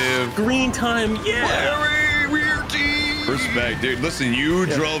seductive. Screen time, yeah. Larry, we're team. Respect, dude. Listen, you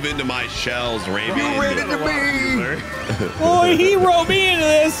drove into my shells, Raven. You ran into me. Boy, he wrote me into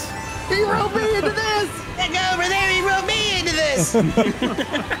this. He wrote me into this. Go over there, he wrote me into this.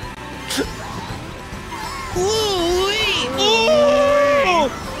 Ooh-wee. Ooh!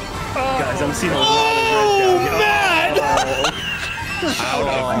 Guys, I'm seeing a lot of red down Matt! Out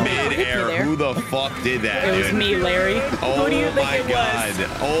of midair, who the fuck did that? It was dude? me, Larry. Oh Who do you think my it god! was?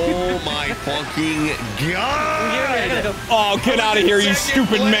 Oh my fucking god! Oh, get out of here, you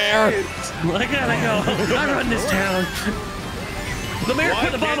stupid mayor! I gotta go. I run this town. The mayor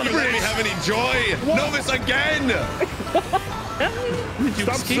put the bomb on the really bridge. have any joy? Novus again! Do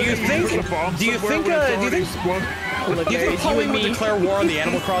you think Pauline would declare war on the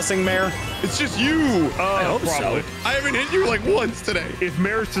Animal Crossing mayor? It's just you. I hope so. I haven't hit you like once today. If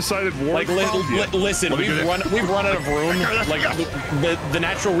mayor's decided war, Like, listen, we've run out of room. Like, the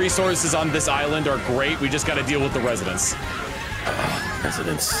natural resources on this island are great. We just got to deal with the residents.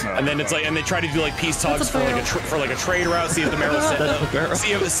 Residents. And then it's like, and they try to do like peace talks for like a trade route. See if the mayor will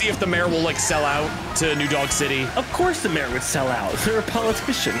see if the mayor will like sell out to New Dog City. Of course, the mayor would sell out. They're a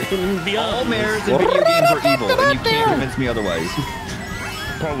politician. Beyond. All mayors in video games are evil, and you can't convince me otherwise.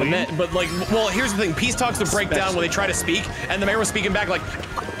 But like, well, here's the thing: peace talks would break down when they try to speak, and the mayor was speaking back like.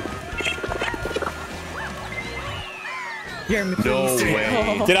 No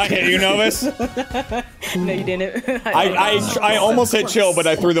way. Did I hit you, Novus? No, you didn't. I almost hit chill, but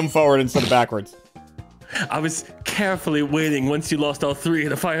I threw them forward instead of backwards. I was carefully waiting once you lost all three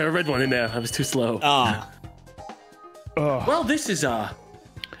to fire a red one in there. I was too slow. Well, this is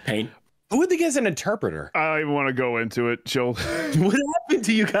pain. Who would think is an interpreter? I don't even want to go into it. Chill. What happened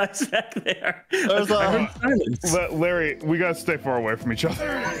to you guys back there? Larry, we gotta stay far away from each other.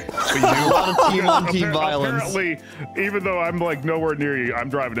 A lot of team-on-team violence. Apparently, even though I'm like nowhere near you, I'm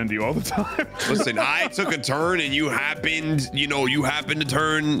driving into you all the time. Listen, I took a turn and you happened to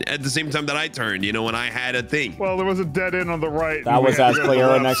turn at the same time that I turned, and I had a thing. Well, there was a dead end on the right. That was as clear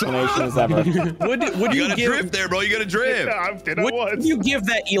an explanation as ever. Would you gotta drift there, bro? You gotta drift. Yeah, would you give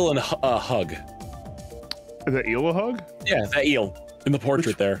that eel a hug? Is that eel a hug? Yeah, that eel in the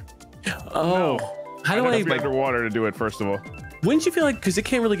portrait there. Oh, how do I? Be underwater to do it first of all. Wouldn't you feel like, because it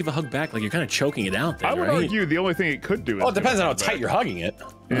can't really give a hug back, like you're kind of choking it out there, I would right? argue the only thing it could do is. Well, it depends on how tight you're hugging it.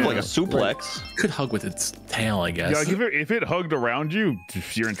 Yeah. Like a suplex. Could hug with its tail, I guess. Yeah, like if it hugged around you,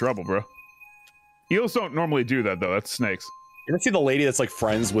 you're in trouble, bro. Eels don't normally do that though. That's snakes. You ever see the lady that's like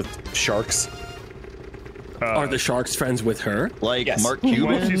friends with sharks? Are the sharks friends with her? Like Yes. Mark Cuban?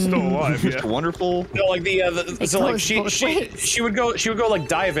 Well, she's still alive. Mr. Yeah. Wonderful? No, like so like she would go like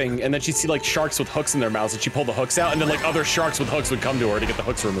diving, and then she'd see like sharks with hooks in their mouths, and she pulled the hooks out, and then like other sharks with hooks would come to her to get the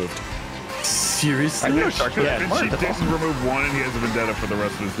hooks removed. Seriously? I know sharks are And she didn't remove one, and he has a vendetta for the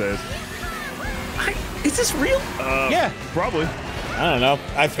rest of his days. Is this real? Yeah, Probably. I don't know.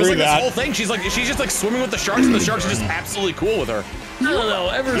 I it's threw like this that. whole thing. She's just like swimming with the sharks, and the sharks are just absolutely cool with her. I don't know.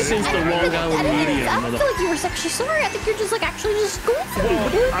 Ever since the Long Island medium. I don't feel like you were sexually sorry. I think you're just like actually just going for people,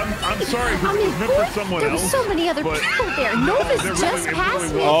 dude. I'm sorry, I because it mean, was meant for someone there else. were so many other but- people there. Novus There just really- it passed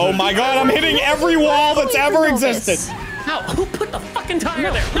really me. was. Oh my god, I'm hitting every wall that's ever existed. How? Who put the fucking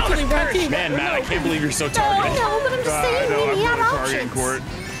tire there? No, Quickly, Rocky. Man, Matt, I can't believe you're so No, targeted. no, but I'm just I saying know, maybe he I'm had going to target in options. court.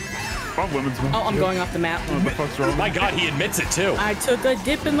 I'm women's one. Oh, I'm going off the map. What the fuck's wrong? My God, he admits it too. I took a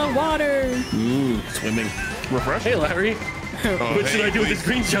dip in the water. Swimming. Refresh? Hey, Larry. What should I do with this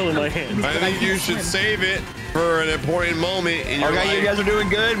green shell in my hand? I think you should save it for an important moment in your Okay, life. you guys are doing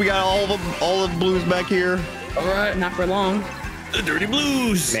good. We got all the blues back here. All right. Not for long. The dirty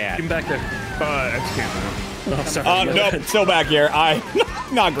blues. Man. Get him back there. X can't. Oh, sorry. Nope, still back here.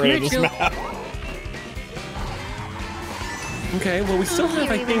 Not great at this Mitchell. map. Okay, well, we still have,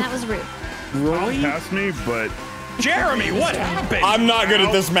 I Raven, think, that was rude. Roy. Past me, but Jeremy, what happened? I'm not good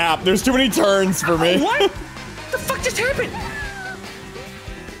at this map. There's too many turns for me. What? The fuck just happened?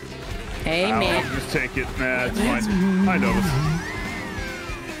 Hey, I'll man. just take it. Nah, it's fine. I know this.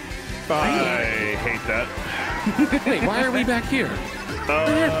 I hate that. Wait, why are we back here?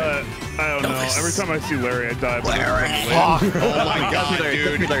 I don't know. Every time I see Larry, I die. Oh my god,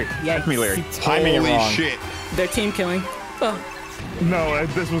 dude. That's me, Larry. Timing it Holy wrong. shit. They're team killing. Oh, No,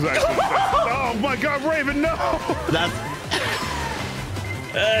 this was actually. Oh my god, Raven, no! That's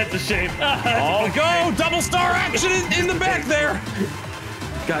That's a shame. Oh, go! Double star action in the back there.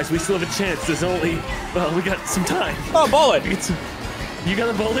 Guys, we still have a chance. There's only, well, we got some time. Oh, bullet. You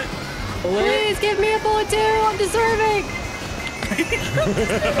got a bullet? Please give me a bullet too. I'm deserving.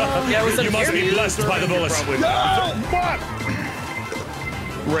 yeah, it was You must be blessed by the bullets. Probably not. What?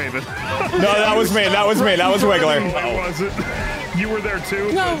 Raven. No, that was me. That was me. That was Wiggler. Why was it? You were there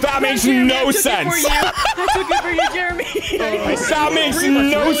too? No, That makes Jeremy, I no took it for sense. you. I took it for you, Jeremy. That makes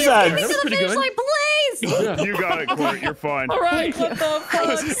no sense. To the finish line, please. You got it, Court. You're fine. All right. What the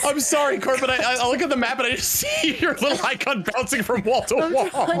fuck? I'm sorry, Court, but I look at the map and I just see your little icon bouncing from wall to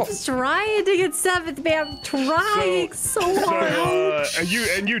I'm just Oh. trying to get seventh, man. I'm trying so hard.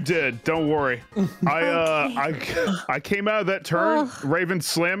 And you did. Don't worry. I came out of that turn. Raven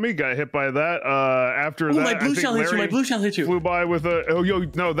slammed me. Got hit by that. After that, my blue I think shell hit you. Larry My blue shell hit you. Flew by with a. Oh, yo,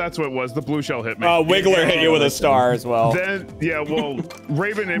 no, that's what it was. The blue shell hit me. Wiggler hit you with a star as well. Then, yeah, well,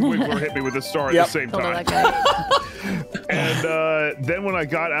 Raven and Wiggler hit me with a star at Yep. the same Hold on, time. that guy. And then when I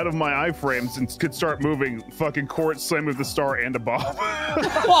got out of my iframes and could start moving, fucking Court slammed me with a star and a bomb.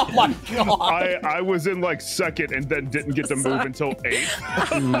 Oh my god. I was in like second and then didn't get to move until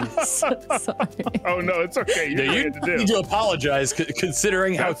 8th. So sorry. Oh no, it's okay. You know what you had to do. need to apologize,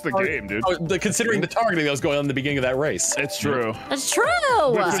 considering That's the game, dude. considering the targeting that was going on in the begining of that race. It's true. That's true.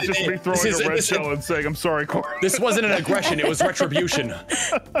 This is just me throwing a red this is- shell and saying, I'm sorry, Court. This wasn't an aggression; it was retribution.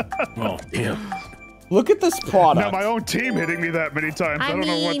 Oh, damn. Look at this Now product. my own team hitting me that many times. I don't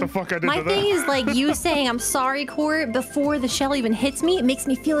know what the fuck I did my to thing that. is like you saying I'm sorry, Court, before the shell even hits me. It makes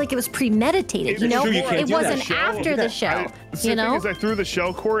me feel like it was premeditated. You know, true, you can't it do that. wasn't after the shell. You know, I threw the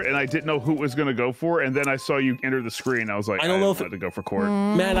shell Court and I didn't know who it was going to go for, and then I saw you enter the screen. I was like, I don't know if wanted to go for Court.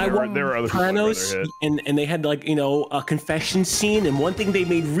 Man, I won There were other people I'd Pranos, rather hit. and they had like, you know, a confession scene, and one thing they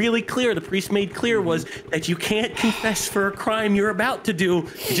made really clear, the priest made clear, was that you can't confess for a crime you're about to do.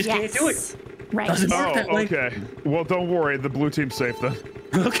 You just can't do it. Right. Doesn't work Oh, that way. okay. Well, don't worry. The blue team's safe then.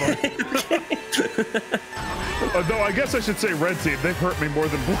 Okay. Though I guess I should say red team. They've hurt me more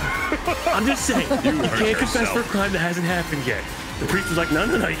than blue. I'm just saying, you can't confess for a crime that hasn't happened yet. The priest was like, no,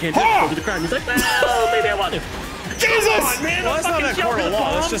 you can't do it. Go to the crime. He's like, well, maybe I want to. Jesus! Come on, man, Well, that's not fucking a shell court of hit a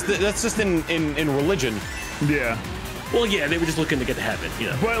law. bomb. That's just in religion. Yeah. Well, yeah, they were just looking to get to heaven, you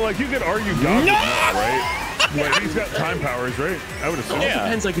know. But like you could argue God no! right? Wait, he's got time powers, right? I would assume. It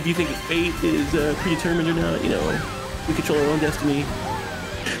depends, like, if you think fate is predetermined or not, you know. We control our own destiny.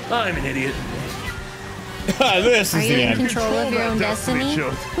 I'm an idiot. This Are is you the in end. control of your own destiny?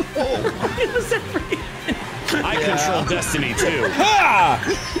 I control destiny too. Ha!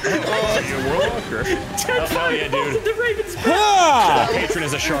 Hell yeah, dude. The Ravens. Ha! Patron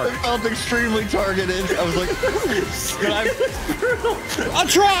is a shark. I felt extremely targeted. I was like, A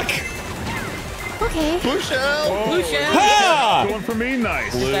truck! Okay. Blue shell. Blue shell. Ha! Going for me,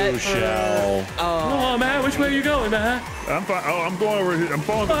 nice. Blue shell. Oh, man, which way are you going, man? I'm fine. Oh, I'm going over here. I'm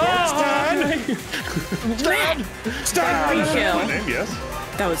following the Stan. Green That's shell. my name, yes.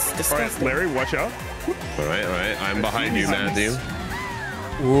 That was All right, disgusting. Larry, watch out. All right. I'm behind you, Matthew.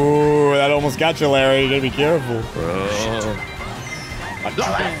 Ooh, that almost got you, Larry. You gotta be careful.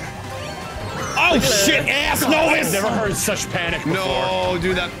 Oh shit, ass Novus! I've never heard such panic before. No,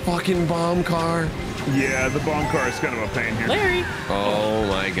 dude, that fucking bomb car. Yeah, the bomb car is kind of a pain here. Larry. Oh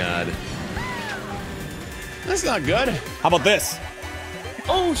my god. That's not good. How about this?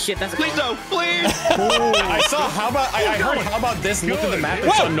 Oh shit, that's a Please no, please. I saw. How about? I heard. How about this? Looked at the map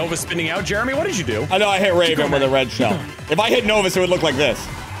and saw Nova spinning out. Jeremy, what did you do? I know I hit Raven with a red shell. If I hit Novus, it would look like this.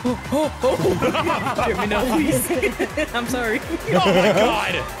 Jeremy, no, please. I'm sorry. Oh my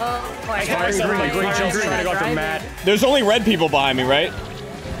god! Oh my I sounded like green shells trying to go after Matt. There's only red people behind me, right?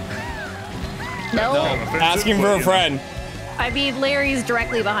 No. Asking for a friend. I mean, Larry's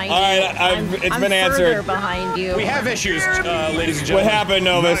directly behind you. All right, it's been answered. Further behind you. We have issues, ladies and What gentlemen. happened,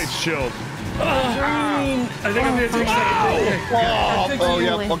 Novus? Nice shield. I think I'm going to take Oh,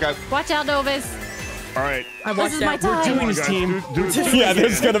 yeah. Okay. Watch out, Novus. All right. This is my time. doing this, team. Yeah,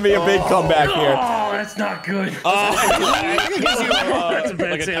 there's gonna be a big comeback here. Oh, that's not good. That's a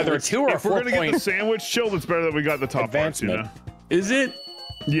bad like either a 2 or a If we're 4 gonna get the point. sandwich shield, it's better that we got the top parts, you know? Is it?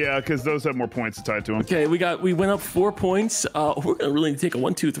 Yeah, because those have more points tied to them. Okay, we went up 4 points. We're gonna really take a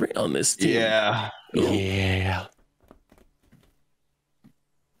 1, 2, 3 on this team. Yeah. Yeah.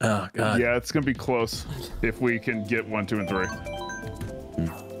 Oh god. Yeah, it's gonna be close if we can get 1, 2, and 3.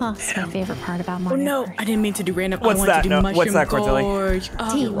 Oh, that's my favorite part about Mario Oh no, Kart. I didn't mean to do random. What's I that? wanted to do No, mushroom what's that, Cortelli? gorge.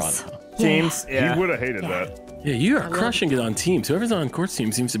 Teams. Teams? Yeah. You would have hated that. Yeah, you are crushing it on teams. Whoever's on Court's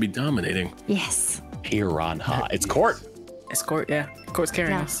team seems to be dominating. Yes. Piranha. It's court. Escort, yeah. Court's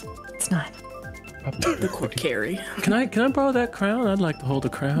carrying No, us. it's not. The court carry. Can I borrow that crown? I'd like to hold a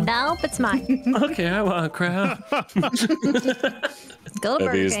crown. Nope, it's mine. Okay, I want a crown. Go to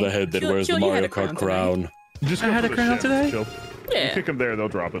Burger King. head that Chill- wears chill, the you Mario had a crown Kart crown. Just I go had for a the crown shit, today? chill. Yeah. You kick them there, they'll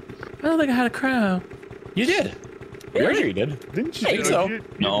drop it. I don't think I had a crown. You did. Yeah, sure you did. Didn't you? I think so. You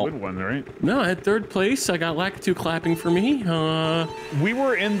No. win one, right? No, I had 3rd place. I got Lakitu clapping for me. We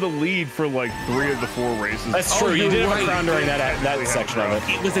were in the lead for like 3 of the 4 races. That's true. You you're did have right. a crown during that Technically section of it.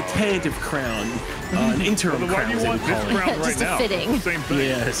 It was a tentative crown. An interim Well, then why crown. do you as want they this would call it. crown right Just a now? fitting. It's the same thing.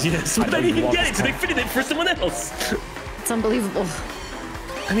 Yes. But I didn't get it, so they fitted it for someone else. It's unbelievable.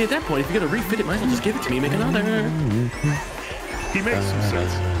 I mean, at that point, if you're gonna refit it, might as well just give it to me and make another. He makes some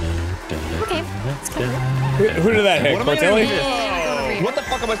sense. Okay, let's go. Who did that hit? What am I Cortelli? Yeah, What the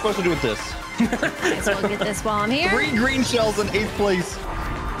fuck am I supposed to do with this? might as well get this while I'm here. 3 green shells in 8th place.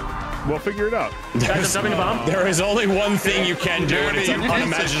 We'll figure it out. Guys, dumping a bomb. There is only one thing you can do, and it's Jeremy, you piece of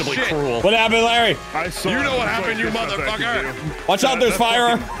unimaginably shit. cruel. What happened, Larry? I saw You know it. what It's happened, you there's nothing I can motherfucker. do. Watch out, there's That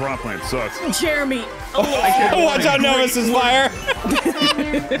fire. fucking prompt plan sucks. Jeremy. Watch out, Novus's fire.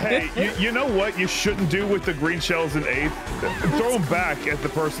 Hey, you know what you shouldn't do with the green shells in 8th? Throw them back at the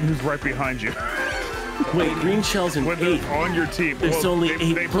person who's right behind you. Wait, green shells in When 8. they're on your team. There's only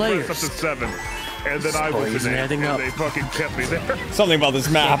they 8 progressed players. up to 7. And then I was Story's in 8th, adding and up. they fucking kept me there. Something about this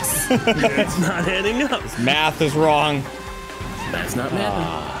map. It's not adding up. Math is wrong. That's not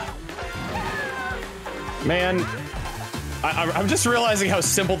mathing. Man, I'm just realizing how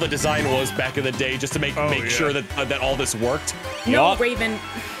simple the design was back in the day, just to make yeah. sure that that all this worked. No, Yup. Raven.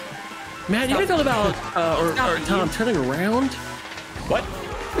 Matt, you ever thought about, or Stop. Tom, turning around? What? You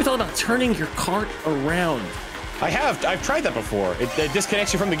ever thought about turning your cart around? I've tried that before. It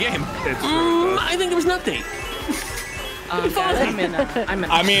disconnects you from the game. I think there was nothing. Guys, I'm in.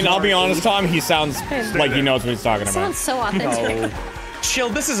 I mean, I'll be honest, Tom. He sounds like he knows what he's talking about. Sounds so authentic. Chill,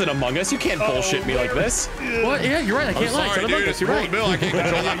 this isn't Among Us. You can't bullshit me like this. What? Yeah, you're right. I can't lie. It's Sorry, not dude. Among Us. It's You're roll right. the bill. I can't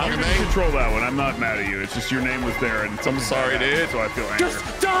control that You fucking can thing. control that one. I'm not mad at you. It's just your name was there, and something sorry, dude. So I feel angry. Just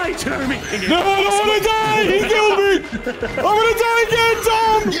die, Jeremy. No, I don't want to die. He killed me. I'm gonna die again,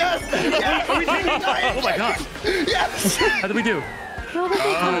 Tom. Yes! Yes! Oh my god. Yes! How did we do?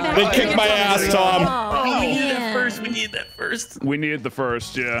 They kicked my ass, Tom. Oh, We need that man. first. We need that first. We needed the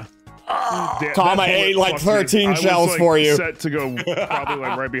first, yeah. Damn, Tom, that I ate bullet like fucked me. 13 I was, shells like, for you. Set to go probably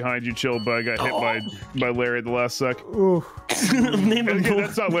like right behind you, chill, but I got hit by Larry at the last sec. Name And of again,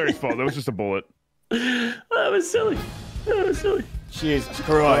 that's not Larry's fault. That was just a bullet. That was silly. That was silly. Jesus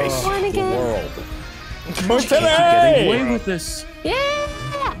Christ. One again. Getting away Today. with this.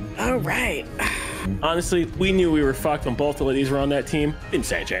 Yeah. All right. Honestly, we knew we were fucked when both the ladies were on that team. Didn't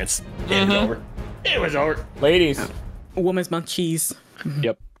stand a chance. It was over. It was over. Ladies. Woman's month cheese.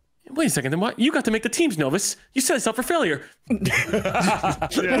 Yep. Wait a second, then what? You got to make the teams, Novus. You set us up for failure.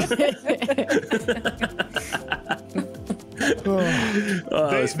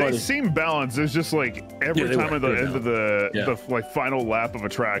 They seem balanced. It's just like every time at the end of the like final lap of a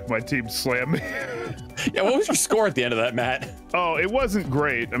track, my team slammed me. Yeah, what was your score at the end of that, Matt? Oh, it wasn't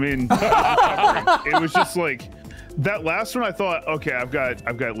great. I mean, it was just like that last one. I thought, okay, I've got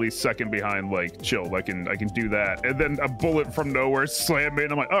at least second behind. Like, chill. I can do that. And then a bullet from nowhere slammed me,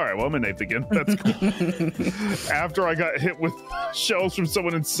 and I'm like, all right, well, I'm in 8th again. That's cool. After I got hit with shells from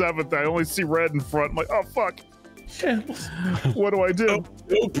someone in 7th, I only see red in front. I'm like, oh fuck. What do I do?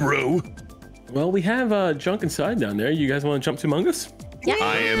 Oh, bro. Well, we have Junk inside down there. You guys want to jump to Mungus? Yeah.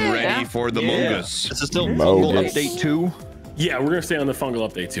 I am ready for the Mungus. This is still Fungal Update 2. Yeah, we're gonna stay on the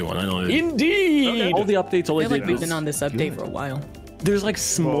Fungal Update 2 one. I know. Indeed. All the updates. All I feel like we've been on this update for a while. There's like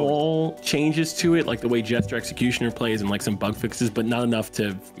small changes to it, like the way Jester Executioner plays and like some bug fixes, but not enough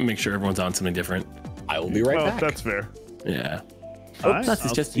to make sure everyone's on something different. I will be right back. That's fair. Yeah. Nice. Plus,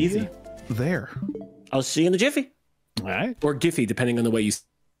 it's just easy. There. I'll see you in the jiffy. All right. Or Giphy, depending on the way you.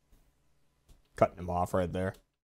 Cutting him off right there.